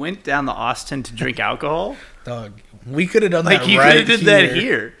you went down to Austin to drink alcohol? Dog, we could have done Like that you right could have did that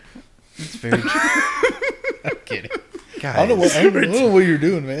here. It's very. I'm kidding. Guys, I don't know what you're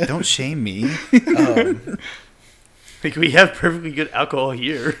doing, man. don't shame me. Like we have perfectly good alcohol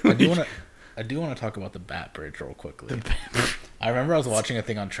here. I do want to talk about the Bat Bridge real quickly. I remember I was watching a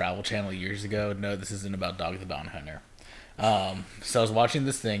thing on Travel Channel years ago. No, this isn't about Dog the Bounty Hunter. So I was watching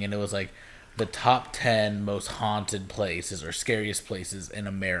this thing, and it was like the top 10 most haunted places or scariest places in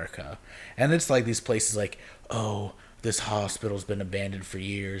America. And it's like these places like, oh, this hospital's been abandoned for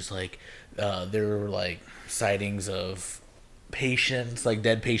years. Like, there were like sightings of patients, like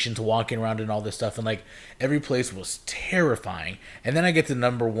dead patients walking around and all this stuff, and like every place was terrifying. And then I get to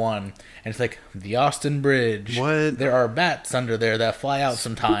number 1, and it's like the Austin Bridge. What? There are bats under there that fly out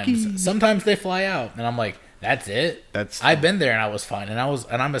sometimes. Spooky. Sometimes they fly out, and I'm like, that's it. I've been there and I was fine, and I'm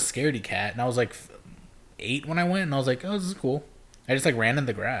a scaredy cat, and I was like 8 when I went, and I was like, oh, this is cool. I just like ran in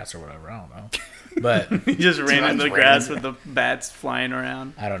the grass or whatever. I don't know, but You just ran in the grass with the bats flying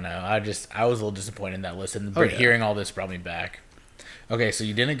around. I don't know. I was a little disappointed in that list, and Oh, yeah. hearing all this brought me back. Okay, so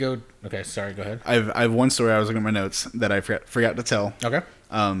you didn't go. Okay, sorry. Go ahead. I have one story I was looking at my notes that I forgot to tell. Okay.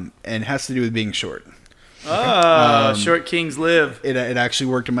 And it has to do with being short. Oh, short kings live. It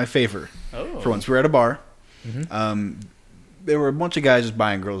actually worked in my favor. Oh. For once, we were at a bar. There were a bunch of guys just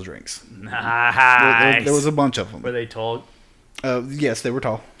buying girls drinks. Nice. There was a bunch of them. Were they tall? Yes, they were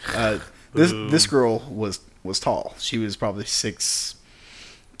tall. This girl was tall. She was probably 6'2",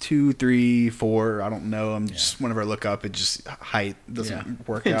 3, 4. I don't know. Just whenever I look up, it just height doesn't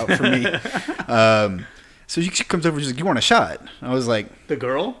work out for me. So she comes over and she's like, "You want a shot?" I was like, The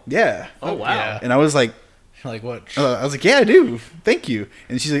girl? "Yeah." Oh, wow. Yeah. And I was like, Like what? I was like, "Yeah, I do. Thank you."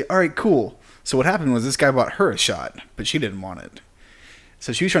 And she's like, "All right, cool." So what happened was this guy bought her a shot, but she didn't want it.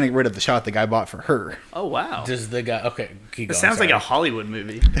 So she was trying to get rid of the shot the guy bought for her. Oh, wow. Does the guy? Okay, keep That going. sounds like sorry. a Hollywood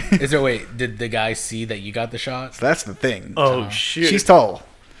movie. Is there? Wait, did the guy see that you got the shot? So that's the thing. Oh, shit. She's tall.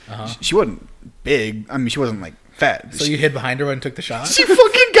 She wasn't big. I mean, she wasn't like fat. So you hid behind her and took the shot? She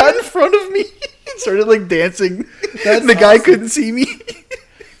fucking got in front of me and started like dancing. And the guy couldn't see me.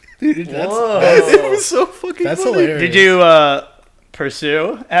 Dude, that's It was so fucking that's funny. hilarious. Did you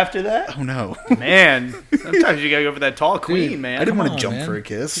pursue after that? Oh no. Man, sometimes you gotta go for that tall queen, Dude, man. I didn't want on, to jump man. for a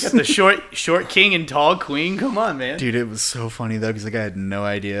kiss. The short king and tall queen. Come on, man. Dude, it was so funny though because the guy had no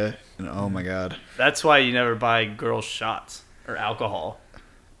idea. And oh my god. That's why you never buy girls shots or alcohol,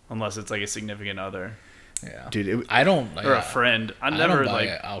 unless it's like a significant other Yeah. Dude, I don't. or a friend. I I never don't buy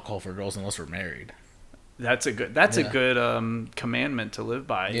like. alcohol for girls unless we're married. That's a good commandment to live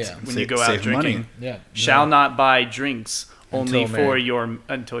by. Yeah. When you go out Save drinking, money. Yeah. shall not buy drinks only Until for married.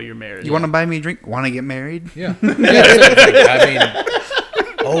 until you're married. you want to buy me a drink? Want to get married? Yeah. I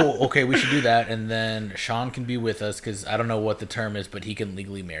mean, oh, okay, we should do that, and then Sean can be with us because I don't know what the term is, but he can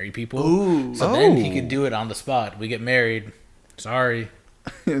legally marry people. Ooh. So then he Oh. could do it on the spot. We get married. Sorry,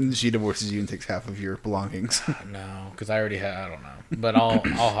 And she divorces you and takes half of your belongings. no, because I already have. I don't know, but I'll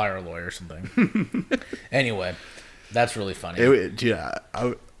hire a lawyer or something. Anyway, that's really funny. Dude,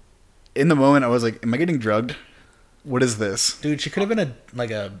 in the moment, I was like, "Am I getting drugged? What is this?" Dude, she could have been a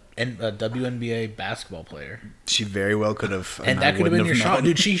WNBA basketball player. She very well could have, And I that could have been wouldn't your shot. known.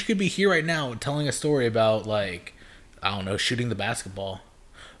 Dude, she could be here right now telling a story about, like, I don't know, shooting the basketball.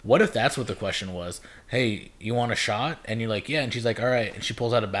 What if that's what the question was? Hey, you want a shot? And you're like, yeah. And she's like, all right. And she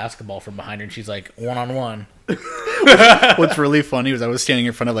pulls out a basketball from behind her and she's like, 1-on-1. What's really funny was I was standing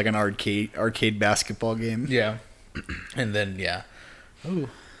in front of like an arcade basketball game. Yeah. And then, yeah. Ooh.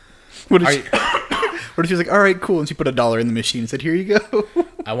 What if, Are she, you- what if she was like, "All right, cool," and she put $1 in the machine and said, "Here you go."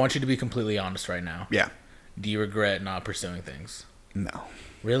 I want you to be completely honest right now. Yeah. Do you regret not pursuing things? No.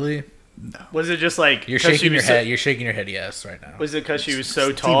 Really? Was it just like You're 'cause she shaking your was so- head. You're shaking your head yes right now. Was it because she was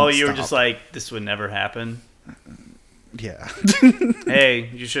so tall? You were stop. just like, this would never happen. Yeah. Hey,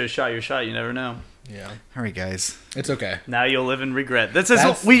 you should have shot your shot. You never know. Yeah. All right, guys. It's okay. Now you'll live in regret.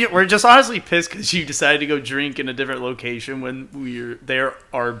 That's- We're just honestly pissed because you decided to go drink in a different location when there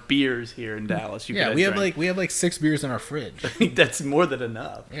are beers here in Dallas. You Yeah, could we have drank. like 6 beers in our fridge. That's more than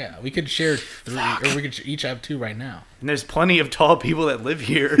enough. Yeah, we could share 3, or we could each have 2 right now. And there's plenty of tall people that live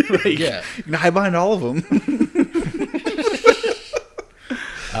here. Like, Yeah. You can hide behind all of them.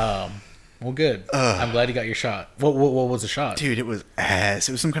 Well, good. I'm glad you got your shot. What was the shot? Dude, it was ass.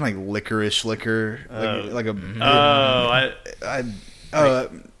 It was some kind of like licorice liquor. Like a.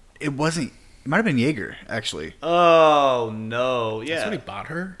 It wasn't. It might have been Jaeger, actually. Oh no! That's Yeah. what he bought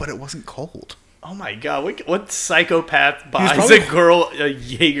her. But it wasn't cold. Oh my god! What psychopath buys probably- a girl a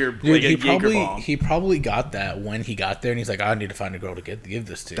Jaeger Dude, like a he Jaeger bomb? probably got that when he got there, and he's like, I need to find a girl to give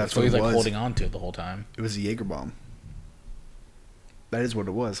this to. That's so what he's it like was. holding on to it the whole time. It was a Jaeger bomb. That is what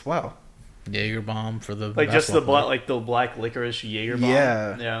it was. Wow. Jaeger bomb for the Like just the basketball player. the black licorice Jaeger bomb.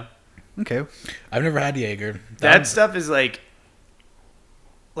 Yeah. Yeah. Okay. I've never had Jaeger. That stuff is like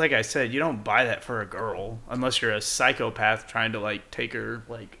like I said, you don't buy that for a girl unless you're a psychopath trying to like take her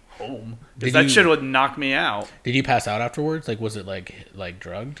like home. Because that shit would knock me out. Did you pass out afterwards? Like, was it like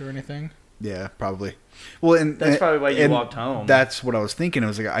drugged or anything? Yeah, probably. Well, and That's probably why you and walked home. That's what I was thinking. I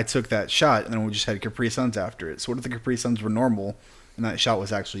was like, I took that shot, and then we just had Capri Suns after it. So what if the Capri Suns were normal, and that shot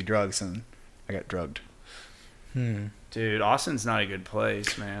was actually drugs, and I got drugged? Dude, Austin's not a good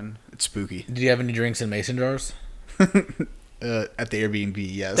place, man. It's spooky. Did you have any drinks in mason jars? At the Airbnb,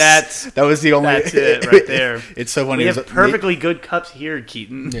 yes. That was the only. That's it right there. It's so funny. We have perfectly good cups here,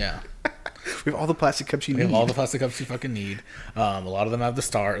 Keaton. Yeah. We have all the plastic cups you We need. have all the plastic cups you fucking need. A lot of them have the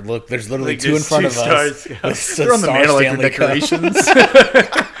star. Look, there's literally Like, two in there's front two of us. stars. With They're on the Star mantle like Stanley for Cup. decorations.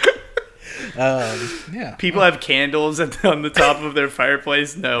 Yeah. People have candles on the top of their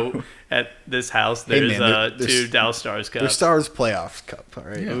fireplace. No, at this house, Hey, there's man, they're- two Dallas Stars They're cups. Stars playoff cup, all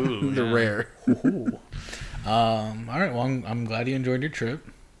right? Yeah. Ooh, They're yeah. rare. Ooh. All right. Well, I'm glad you enjoyed your trip.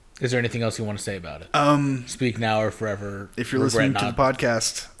 Is there anything else you want to say about it? Speak now or forever. If you're regret listening to the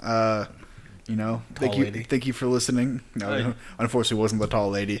podcast, thank Tall lady. you for listening. No, unfortunately, it wasn't the tall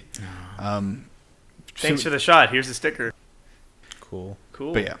lady. Thanks for the shot. Here's a sticker. Cool.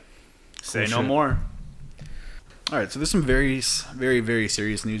 Cool. But yeah. Say Cool no shit. more. All right, so there's some very, very, very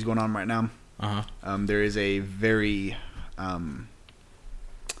serious news going on right now. Uh-huh. There is a very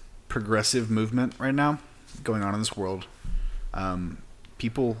progressive movement right now going on in this world.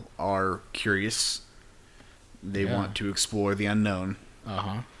 People are curious. They Yeah. want to explore the unknown,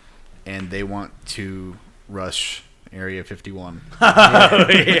 Uh-huh. and they want to rush Area 51. Oh,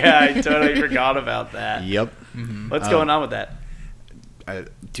 yeah, I totally forgot about that. Yep. What's going on with that?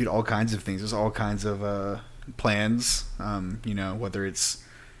 Dude, all kinds of things. There's all kinds of plans. Whether it's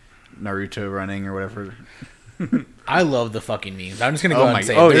Naruto running or whatever. I love the fucking memes. I'm just gonna go Oh ahead my- and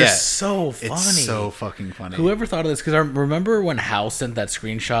say oh, they're yeah. so funny. It's so fucking funny. Whoever thought of this? Because I remember when Hal sent that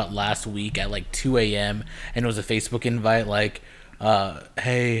screenshot last week at like 2 a.m. and it was a Facebook invite like,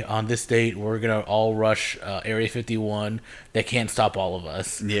 hey, on this date we're gonna all rush Area 51. They can't stop all of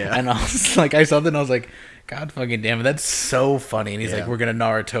us. Yeah. And I was like, I saw that and I was like, God fucking damn it, that's so funny. And he's Yeah. like, we're gonna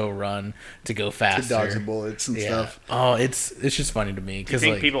Naruto run to go To faster. dodge and bullets and Yeah. stuff. Oh, it's just funny to me Do you because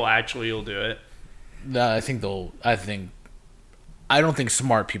think like people actually will do it? I don't think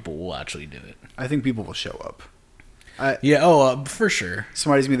smart people will actually do it. I think people will show up. Yeah, for sure.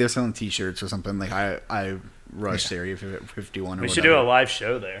 Somebody's gonna be there selling T-shirts or something. Like I rushed Area 51 or We whatever. should do a live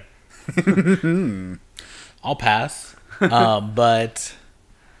show there. I'll pass. But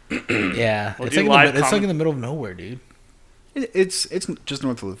yeah, We'll it's do like, live it's like comment- in the middle of nowhere, dude. It's just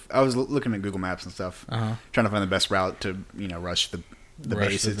north of. I was looking at Google Maps and stuff, Uh-huh. trying to find the best route to rush the Rush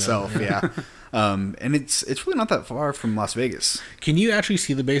base the itself. zone, Yeah, and it's really not that far from Las Vegas. Can you actually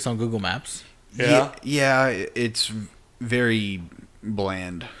see the base on Google Maps? Yeah, it's very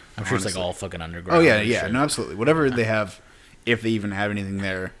bland. I'm sure it's like honestly. all fucking underground. Oh yeah, and yeah, shit. no, absolutely. Whatever they have, if they even have anything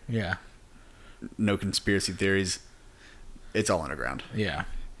there, Yeah, no conspiracy theories. It's all underground. yeah.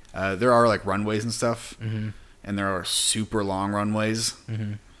 There are like runways and stuff, Mm-hmm. and there are super long runways,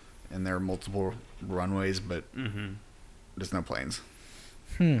 Mm-hmm. and there are multiple runways, but there's no planes.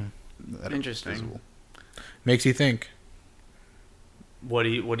 That are Interesting. visible. Makes you think. What do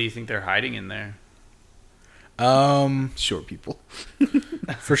you think they're hiding in there? Short people.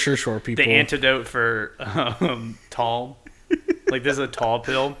 For sure, short people. The antidote for tall, like this is a tall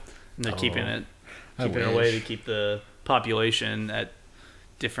pill, and they're keeping it I away to wish. keep the population at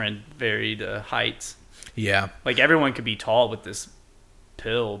different varied heights. Yeah. Like everyone could be tall with this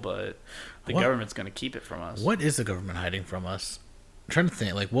pill, but the What? government's going to keep it from us. What is the government hiding from us? I'm trying to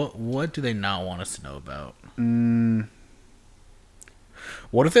think. Like, what do they not want us to know about?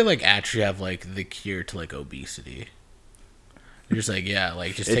 What if they like actually have like the cure to like obesity? They're just like, yeah,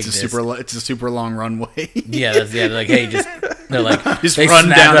 like just take It's a this. it's a super long runway. Yeah, they're like, hey, just they're like, Just they run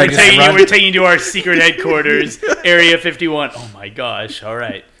snap, down, like, We're just run- taking you to our secret headquarters, Area 51. Oh my gosh! All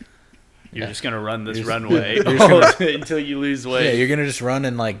right, you're just gonna run this runway until you lose Yeah, weight. you're gonna just run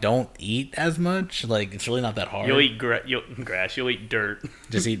and like don't eat as much. Like it's really not that hard. You'll eat grass. You'll eat dirt.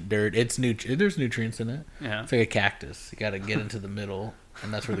 Just eat dirt. It's there's nutrients in it. Yeah. It's like a cactus. You got to get into the middle,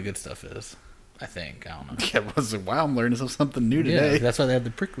 and that's where the good stuff is. I think. I don't know. Yeah, I was like, wow, I'm learning something new Yeah, today. that's why they have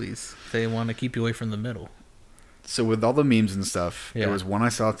the pricklies. They want to keep you away from the middle. So with all the memes and stuff, Yeah. there was one I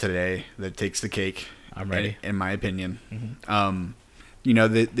saw today that takes the cake. I'm ready. In my opinion.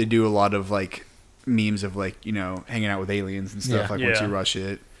 They do a lot of like memes of like, hanging out with aliens and stuff, Yeah. like once Yeah. you rush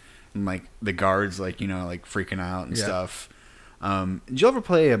it. And like the guards like, like freaking out and Yeah. stuff. Did you ever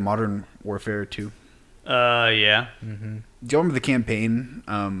play a Modern Warfare 2? Yeah. Do you remember the campaign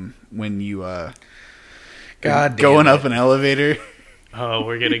when you God damn going it. up an elevator Oh,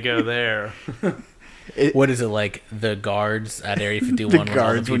 we're gonna go there. What is it like? The guards at Area 51. The when all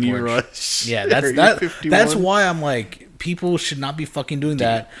guards when people you are- rush. Yeah, that's Area that. 51. That's why I'm like, people should not be fucking doing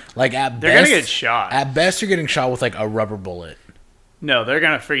that. Like at They're best, gonna get shot. At best, you're getting shot with like a rubber bullet. No, they're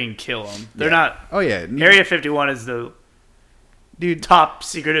gonna freaking kill them. They're not. Oh yeah, Area 51 is the dude. top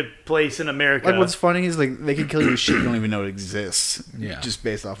secretive place in America. Like what's funny is like they can kill you with shit you don't even know it exists. Yeah. just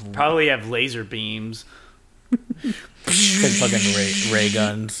based off of Probably have laser beams. Like fucking ray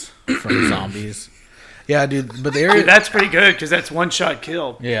guns from zombies. Yeah, dude. But the area. Dude, that's pretty good because that's one shot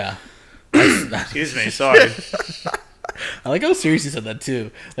kill. Yeah. Excuse me, sorry. I like how serious you said that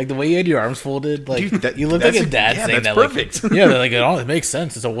too. Like the way you had your arms folded, like Dude, that- you look like that's a dad yeah, saying that's that. perfect. Like, yeah, they're like it quick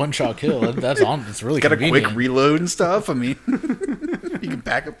sense. It's a one shot kill. That's on. It's really got a convenient. quick reload and stuff. I mean, you can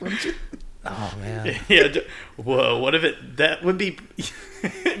back up punch it. Oh man. Yeah. Whoa. What if it? That would be.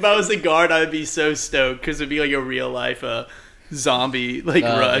 If I was the guard, I would be so stoked because it'd be like a real life zombie rush.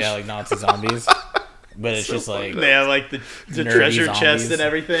 Yeah, like Nazi zombies. But it's just like They have like the nerdy treasure chest zombies. and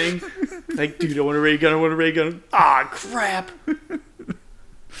everything. Like, dude, I want a ray gun. I want a ray gun. Ah, crap.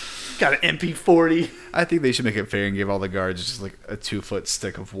 Got an MP40. I think they should make it fair and give all the guards just like a 2-foot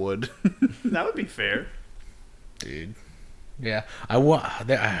stick of wood. That would be fair. dude. Yeah, I want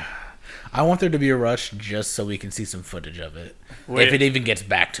there to be a rush just so we can see some footage of it. Wait. If it even gets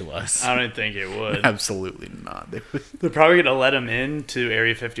back to us. I don't think it would. Absolutely not. They would They're probably gonna let him into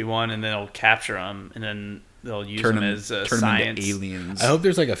Area 51, and then they'll capture him, and then they'll use turn him them, as turn science. them into aliens. I hope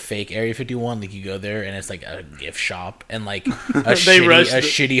there's like a fake Area 51, like you go there and it's like a gift shop and like a rush the-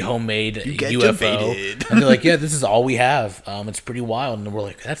 shitty homemade get UFO. debated. And they're like, yeah, this is all we have. It's pretty wild. And we're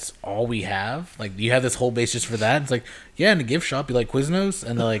like, that's all we have? Like, you have this whole base just for that? It's like, yeah, in a gift shop, you like Quiznos?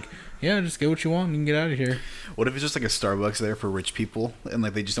 And they're like, yeah, just get what you want and you can get out of here. What if it's just like a Starbucks there for rich people and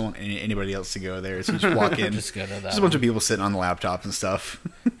like they just don't want anybody else to go there? So you just walk in, Just go to that just a bunch one. of people sitting on the laptops and stuff.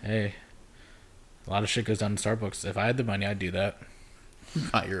 Hey, a lot of shit goes down in Starbucks. If I had the money, I'd do that.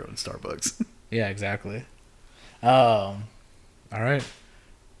 Not your own Starbucks. Yeah, exactly. All right.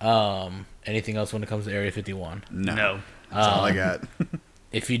 Anything else when it comes to Area 51? No. That's all I got.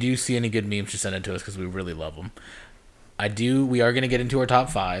 If you do see any good memes, just send it to us because we really love them. We are going to get into our top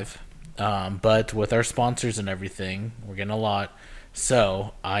 5, but with our sponsors and everything, we're getting a lot.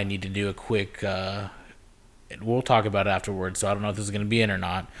 So I need to do a quick. We'll talk about it afterwards. So I don't know if this is going to be in or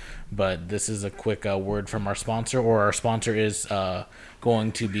not, but this is a quick word from our sponsor, or our sponsor is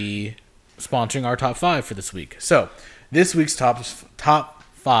going to be sponsoring our top 5 for this week. So this week's top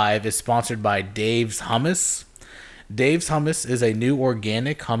 5 is sponsored by Dave's Hummus. Dave's Hummus is a new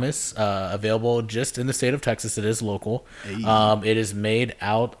organic hummus available just in the state of Texas. It is local. Hey. It is made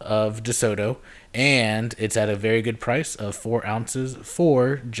out of DeSoto, and it's at a very good price of 4 ounces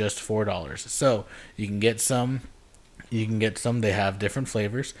for just $4. So you can get some. They have different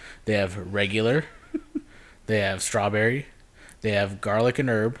flavors. They have regular. They have strawberry. They have garlic and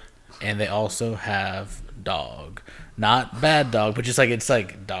herb, and they also have dog. Not bad dog, but just like it's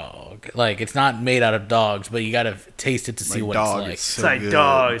like dog. Like it's not made out of dogs, but you gotta taste it to see Like what dog, it's like. it's It's so like good.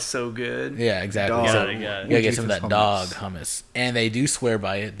 dog is so good. Yeah, exactly. Dog. So You you gotta gotta get some of Jesus that hummus. dog hummus, and they do swear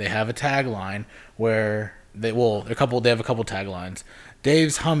by it. They have a tagline where they have a couple taglines.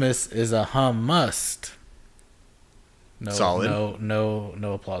 Dave's Hummus is a hum must. No, Solid.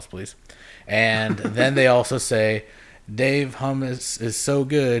 No applause, please. And then they also say, Dave Hummus is so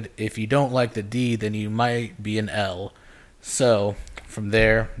good. If you don't like the D, then you might be an L. So from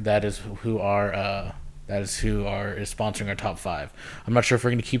there, that is who is sponsoring our top 5. I'm not sure if we're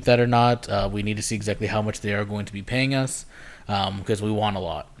going to keep that or not. We need to see exactly how much they are going to be paying us because we want a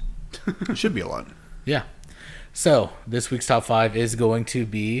lot. It should be a lot. Yeah. So this week's top 5 is going to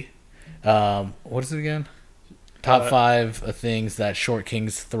be what is it again? Top 5 things that short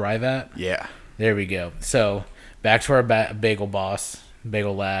kings thrive at. Yeah. There we go. So back to our bagel boss,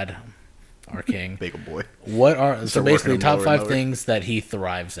 bagel lad, our king. Bagel boy. What are so Start basically working them top lower and 5 lower. things that he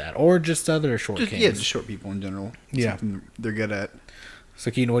thrives at, or just other short Just, kings? yeah, just short people in general. Yeah. Something they're good at.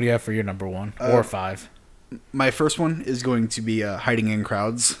 So Keen, what do you have for your number 1 or 5? My first one is going to be hiding in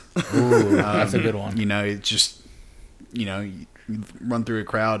crowds. Ooh, that's a good one. You know, it's just, you run through a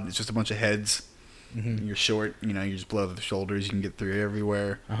crowd. It's just a bunch of heads. Mm-hmm. You're short. You just blow the shoulders. You can get through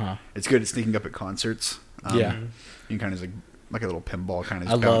everywhere. Uh-huh. It's good at sneaking up at concerts. Yeah. You can kind of like a little pinball kind of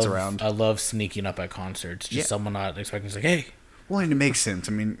I just bounce love around. I love sneaking up at concerts. Just Yeah. someone not expecting. It's like, hey, Well, and it makes sense.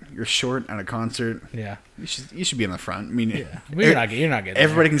 I mean, you're short at a concert. yeah, You should be in the front. I mean, yeah. But you're not getting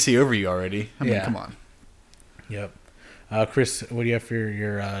everybody can see over you already. I mean, Yeah. come on. there. Yep. Chris, what do you have for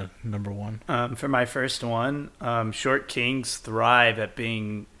your number 1? For my first one, short kings thrive at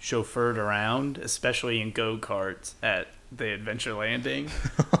being chauffeured around, especially in go-karts at the Adventure Landing.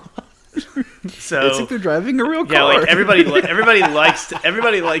 It's like they're driving a real car. Yeah, like everybody likes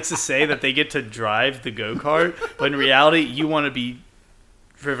to say that they get to drive the go-kart, but in reality, you want to be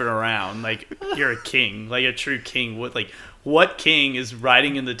driven around like you're a king, like a true king. What king is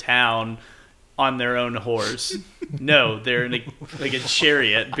riding in the town on their own horse? No, they're in a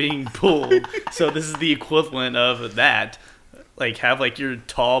chariot being pulled. So this is the equivalent of that. Like have like your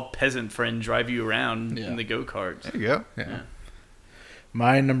tall peasant friend drive you around in the go-kart. There you go. Yeah.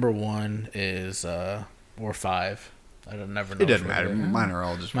 My number 1 is or 5. I don't never know. It doesn't matter. Mine are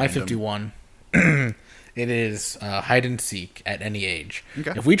all just my random. 51. It is hide and seek at any age.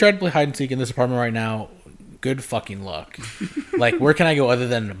 Okay. If we tried to play hide and seek in this apartment right now, good fucking luck. Like, where can I go other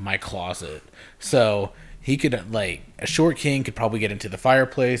than my closet? So he could, like, a short king could probably get into the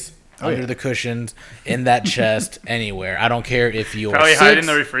fireplace, under the cushions, in that chest, anywhere. I don't care if you're Probably 6. hide in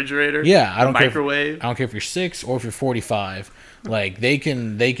the refrigerator. Yeah, I don't care. Microwave. I don't care if you're 6 or if you're 45. Like they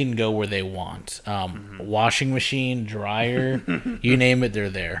can go where they want. Washing machine, dryer, you name it,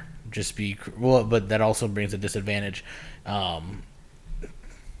 they're there. Just be well, but that also brings a disadvantage.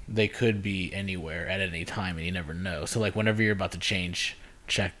 They could be anywhere at any time, and you never know. So like whenever you're about to change,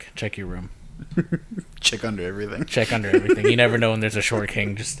 check your room. Check under everything. Check under everything. You never know when there's a short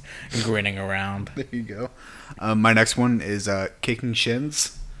king just grinning around. There you go. My next one is kicking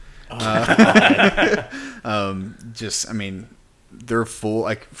shins. They're full.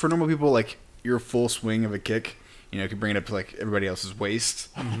 Like for normal people, like your full swing of a kick, could bring it up to like everybody else's waist.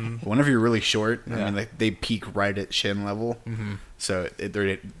 But whenever you're really short, they peak right at shin level. So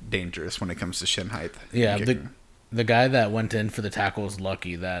they're dangerous when it comes to shin height. Yeah, the guy that went in for the tackle was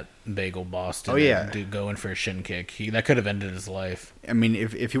lucky that Bagel boss didn't go in for a shin kick. That could have ended his life. I mean,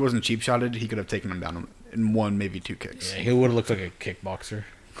 if he wasn't cheap shotted, he could have taken him down in 1, maybe 2 kicks. Yeah, he would have looked like a kickboxer.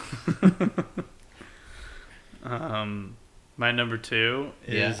 My number 2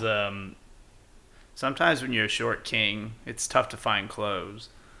 is sometimes when you're a short king, it's tough to find clothes.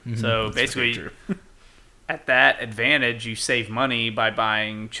 So basically, at that advantage, you save money by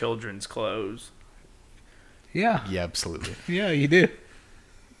buying children's clothes. Yeah. Yeah, absolutely. Yeah, you do.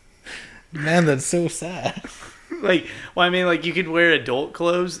 Man, that's so sad. You could wear adult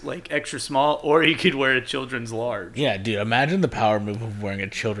clothes, like extra small, or you could wear a children's large. Yeah, dude, imagine the power move of wearing a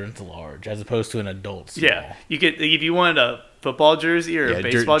children's large as opposed to an adult small. Yeah, you could, if you wanted a football jersey or a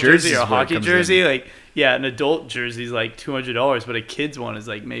baseball jersey or a hockey jersey, an adult jersey is like $200, but a kid's one is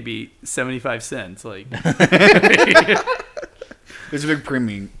like maybe 75 cents. Like, there's a big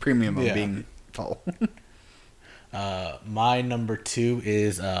premium on being tall. My number 2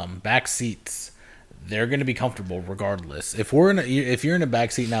 is back seats. They're going to be comfortable regardless. If you're in a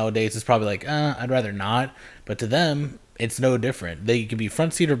back seat nowadays, it's probably like, I'd rather not. But to them, it's no different. They can be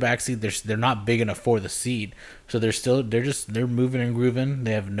front seat or back seat. They're not big enough for the seat, so they're moving and grooving.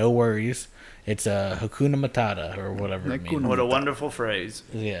 They have no worries. It's a Hakuna Matata or whatever it means. What a wonderful phrase.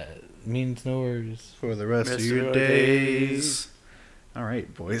 Yeah, it means no worries For the rest of your days. All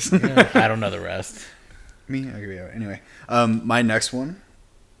right, boys. Yeah, I don't know the rest. Me? Okay, anyway. My next one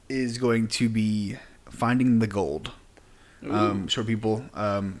is going to be finding the gold. Short people,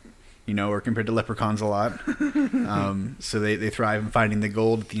 are compared to leprechauns a lot. So they thrive in finding the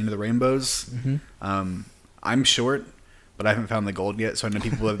gold at the end of the rainbows. I'm short, but I haven't found the gold yet. So I know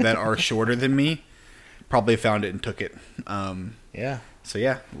people that are shorter than me probably found it and took it. Yeah. So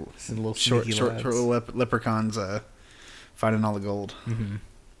yeah, Some little short sneaky little lads. leprechauns finding all the gold.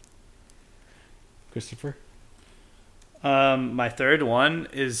 Christopher? My third one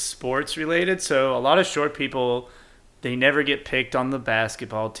is sports related. So a lot of short people, they never get picked on the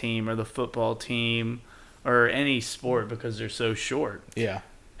basketball team or the football team or any sport because they're so short. Yeah.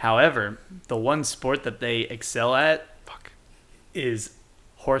 However, the one sport that they excel at is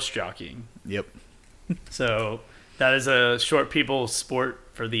horse jockeying. Yep. So that is a short people sport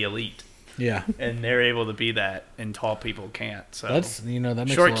for the elite. Yeah. And they're able to be that, and tall people can't. So That makes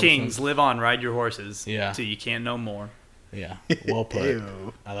a short lot of kings sense. live on, ride your horses. Yeah. Till you can't no more. Yeah. Well put.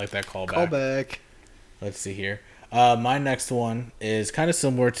 Ew. I like that callback. Call back. Let's see here. My next one is kind of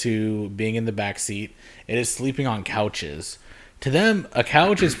similar to being in the back seat. It is sleeping on couches. To them, a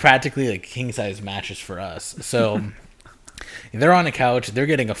couch is practically like king size mattress for us. So if they're on a couch, they're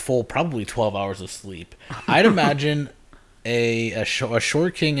getting a full probably 12 hours of sleep. I'd imagine a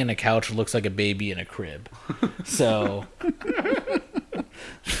short king in a couch looks like a baby in a crib. So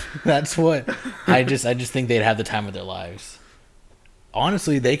that's what I just think they'd have the time of their lives.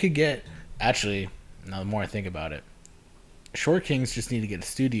 Honestly, they could get now the more I think about it, short kings just need to get a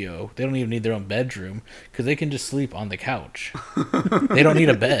studio. They don't even need their own bedroom because they can just sleep on the couch. They don't need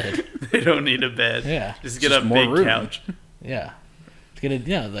a bed. They don't need a bed. Yeah. Just get Just a more big room. couch. Yeah. Get it,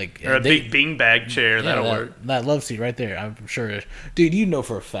 yeah, like Or a big beanbag chair, yeah, that'll that, work. that love seat right there. I'm sure, dude. You know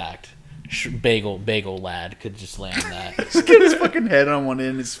for a fact, bagel lad could just land that. Just get his fucking head on one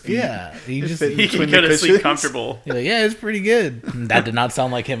end, his feet. Yeah, he just fit He between can the go to sleep cushions. comfortable. You're like, yeah, it's pretty good. That did not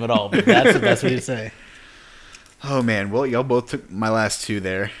sound like him at all, but that's what he'd say. Oh man, well y'all both took my last two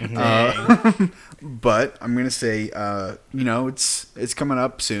there. But I'm gonna say, it's coming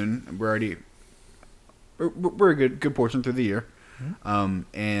up soon. We're a good portion through the year,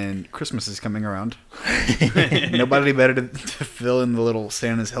 and Christmas is coming around. Nobody better to fill in the little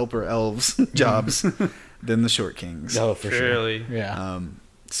Santa's helper elves jobs than the Short Kings. Oh, for Surely. sure. Yeah.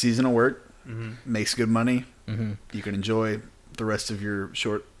 Seasonal work Mm-hmm. makes good money. Mm-hmm. You can enjoy the rest of your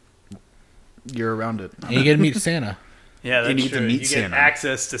short year around it. And you get to meet Santa. Yeah, that's You need to true. meet you Santa. get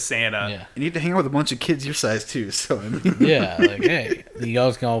access to Santa. Yeah. You need to hang out with a bunch of kids your size too. So I mean, Yeah. Like, hey, you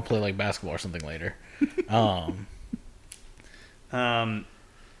guys can all play like basketball or something later.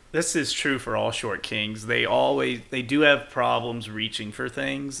 This is true for all Short Kings. They do have problems reaching for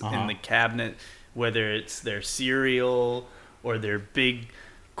things in the cabinet, whether it's their cereal or their big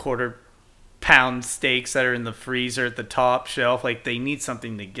quarter-pound steaks that are in the freezer at the top shelf. Like, they need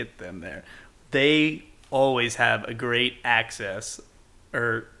something to get them there. They always have a great access,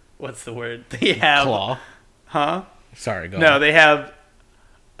 or what's the word? They have Claw. Huh? Sorry, go No, on. they have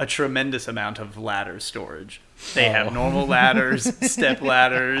a tremendous amount of ladder storage. They Oh. have normal ladders, step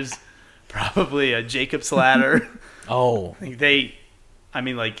ladders, probably a Jacob's ladder. Oh,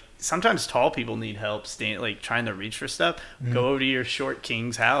 Sometimes tall people need help trying to reach for stuff. Mm-hmm. Go over to your Short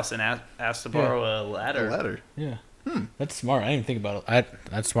King's house and ask to borrow a ladder. a ladder. yeah. That's smart. I didn't even think about it.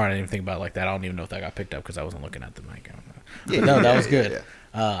 That's smart. I didn't even think about it like that. I don't even know if that got picked up because I wasn't looking at the mic. I don't know. But no, that was good.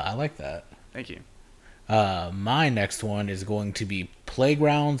 I like that. Thank you. My next one is going to be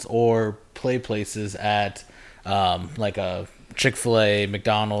playgrounds or play places at like a Chick-fil-A,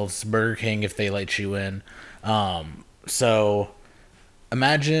 McDonald's, Burger King if they let you in. So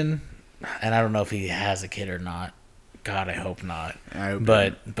imagine, and I don't know if he has a kid or not. God, I hope not. I hope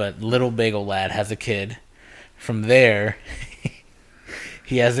But little bagel lad has a kid. From there,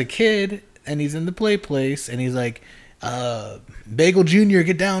 he has a kid and he's in the play place and he's like, Bagel Jr.,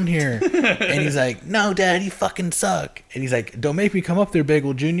 get down here. And he's like, no, Dad, you fucking suck. And he's like, don't make me come up there,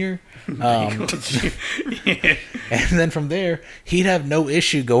 Bagel Jr. And then from there, he'd have no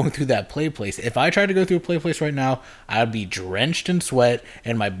issue going through that play place. If I tried to go through a play place right now, I'd be drenched in sweat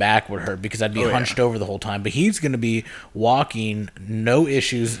and my back would hurt because I'd be hunched over the whole time. But he's going to be walking, no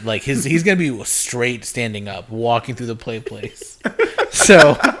issues. Like he's going to be straight standing up, walking through the play place.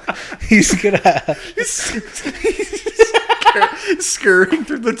 So he's going to have... Scurrying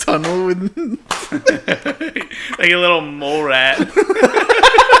through the tunnel with Like a little mole rat.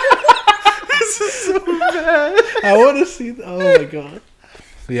 I want to see. Oh my god.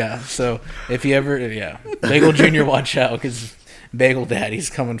 Yeah. So if you ever, Bagel Jr., watch out because Bagel Daddy's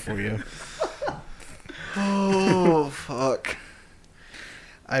coming for you. Oh fuck!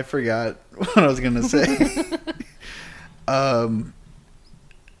 I forgot what I was gonna say.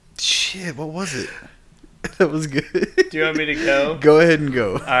 Shit, what was it? That was good. Do you want me to go? Go ahead and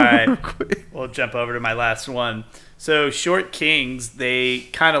go. All right. We'll jump over to my last one. So Short Kings, they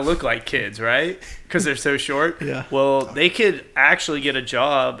kind of look like kids, right? Because they're so short. Yeah. Well, they could actually get a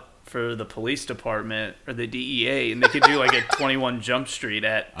job for the police department or the DEA, and they could do like a 21 Jump Street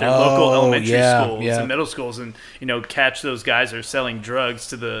at their local elementary schools and middle schools, and catch those guys that are selling drugs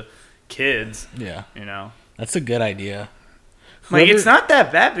to the kids. Yeah. That's a good idea. It's not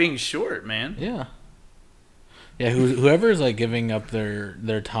that bad being short, man. Yeah. Yeah. Whoever is like giving up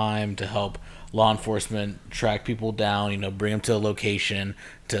their time to help law enforcement track people down, bring them to a location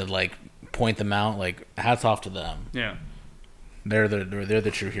to like point them out. Like, hats off to them. Yeah. They're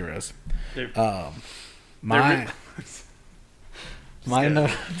the true heroes. My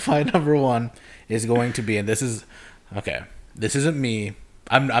number one is going to be, and this is okay. This isn't me.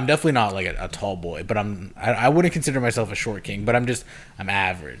 I'm definitely not like a tall boy, but I wouldn't consider myself a short king. But I'm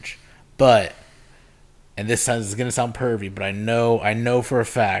average. But, and this is gonna sound pervy, but I know for a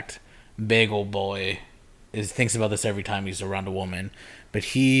fact, Bagel Boy thinks about this every time he's around a woman. But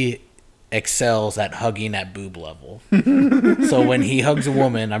he excels at hugging at boob level. So when he hugs a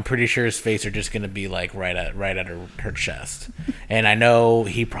woman, I'm pretty sure his face are just gonna be like right at her chest. And I know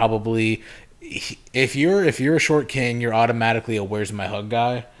he probably, if you're a short king, you're automatically a where's my hug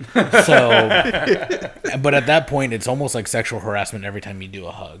guy. So, but at that point, it's almost like sexual harassment every time you do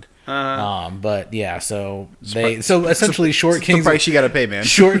a hug. But yeah, so essentially short kings. The price you gotta pay, man.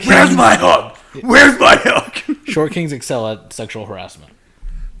 Short Where's kings, my hug? Where's my hug? short kings excel at sexual harassment.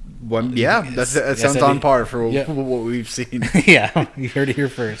 Yeah, that Yes, sounds I on did. par for Yeah. what we've seen. Yeah, you heard it here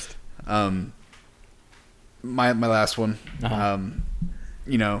first. My last one. Uh-huh.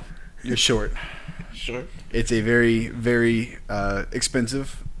 You're short. Sure. It's a very, very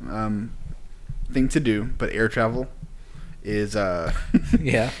expensive thing to do, but air travel is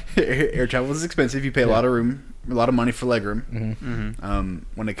Yeah. air travel is expensive. You pay a lot of money for legroom. Mm-hmm.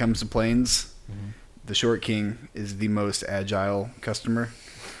 When it comes to planes, the Short King is the most agile customer.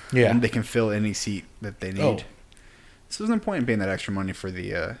 Yeah. And they can fill any seat that they need. Oh. So there's no point in paying that extra money for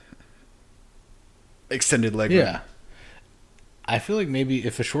the extended legroom. Yeah. I feel like maybe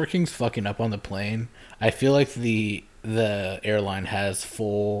if a Short King's fucking up on the plane, I feel like the airline has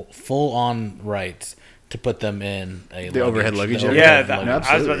full on rights to put them in The overhead luggage area? Yeah, overhead luggage. I was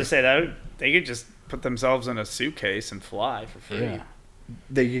absolutely. about to say that they could just put themselves in a suitcase and fly for free. Yeah.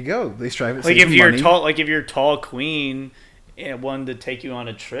 There you go. They strive at Like saving if you're money. tall, like if you're tall queen and wanted to take you on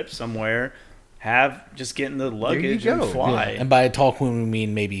a trip somewhere, just get in the luggage and go. fly. And by a tall queen, we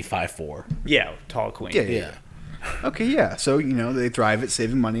mean maybe 5'4". Yeah, tall queen. Yeah. Yeah. Okay, yeah. So, they thrive at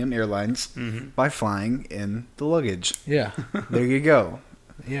saving money on airlines by flying in the luggage. Yeah. There you go.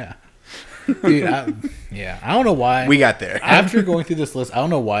 Yeah. Dude, I don't know why. We got there. After going through this list, I don't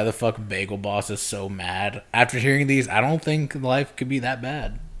know why the fuck Bagel Boss is so mad. After hearing these, I don't think life could be that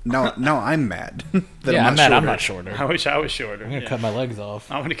bad. No, I'm mad. that Yeah, I'm mad. I'm shorter. not shorter. I wish I was shorter. I'm gonna cut my legs off.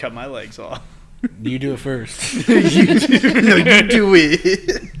 I'm gonna cut my legs off. You do it first. No, you do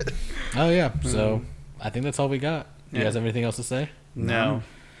it. Oh yeah. So I think that's all we got. Do you guys have anything else to say? No.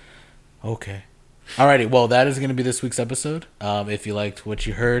 Okay. Alrighty, well that is going to be this week's episode. If you liked what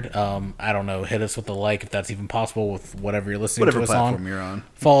you heard, I don't know, hit us with a like if that's even possible with whatever you're listening Whatever to us platform on. you're on.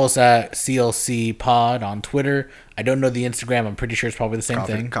 Follow us at CLC Pod on Twitter. I don't know the Instagram. I'm pretty sure it's probably the same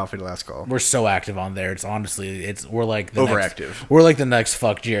thing. Coffee to last call. We're so active on there. It's honestly, we're like the Overactive. We're like the next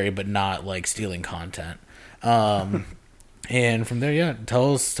Fuck Jerry, but not like stealing content. And from there, yeah,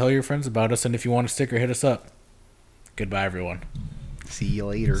 tell your friends about us, and if you want a sticker, hit us up. Goodbye, everyone. See you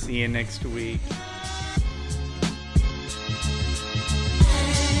later. See you next week.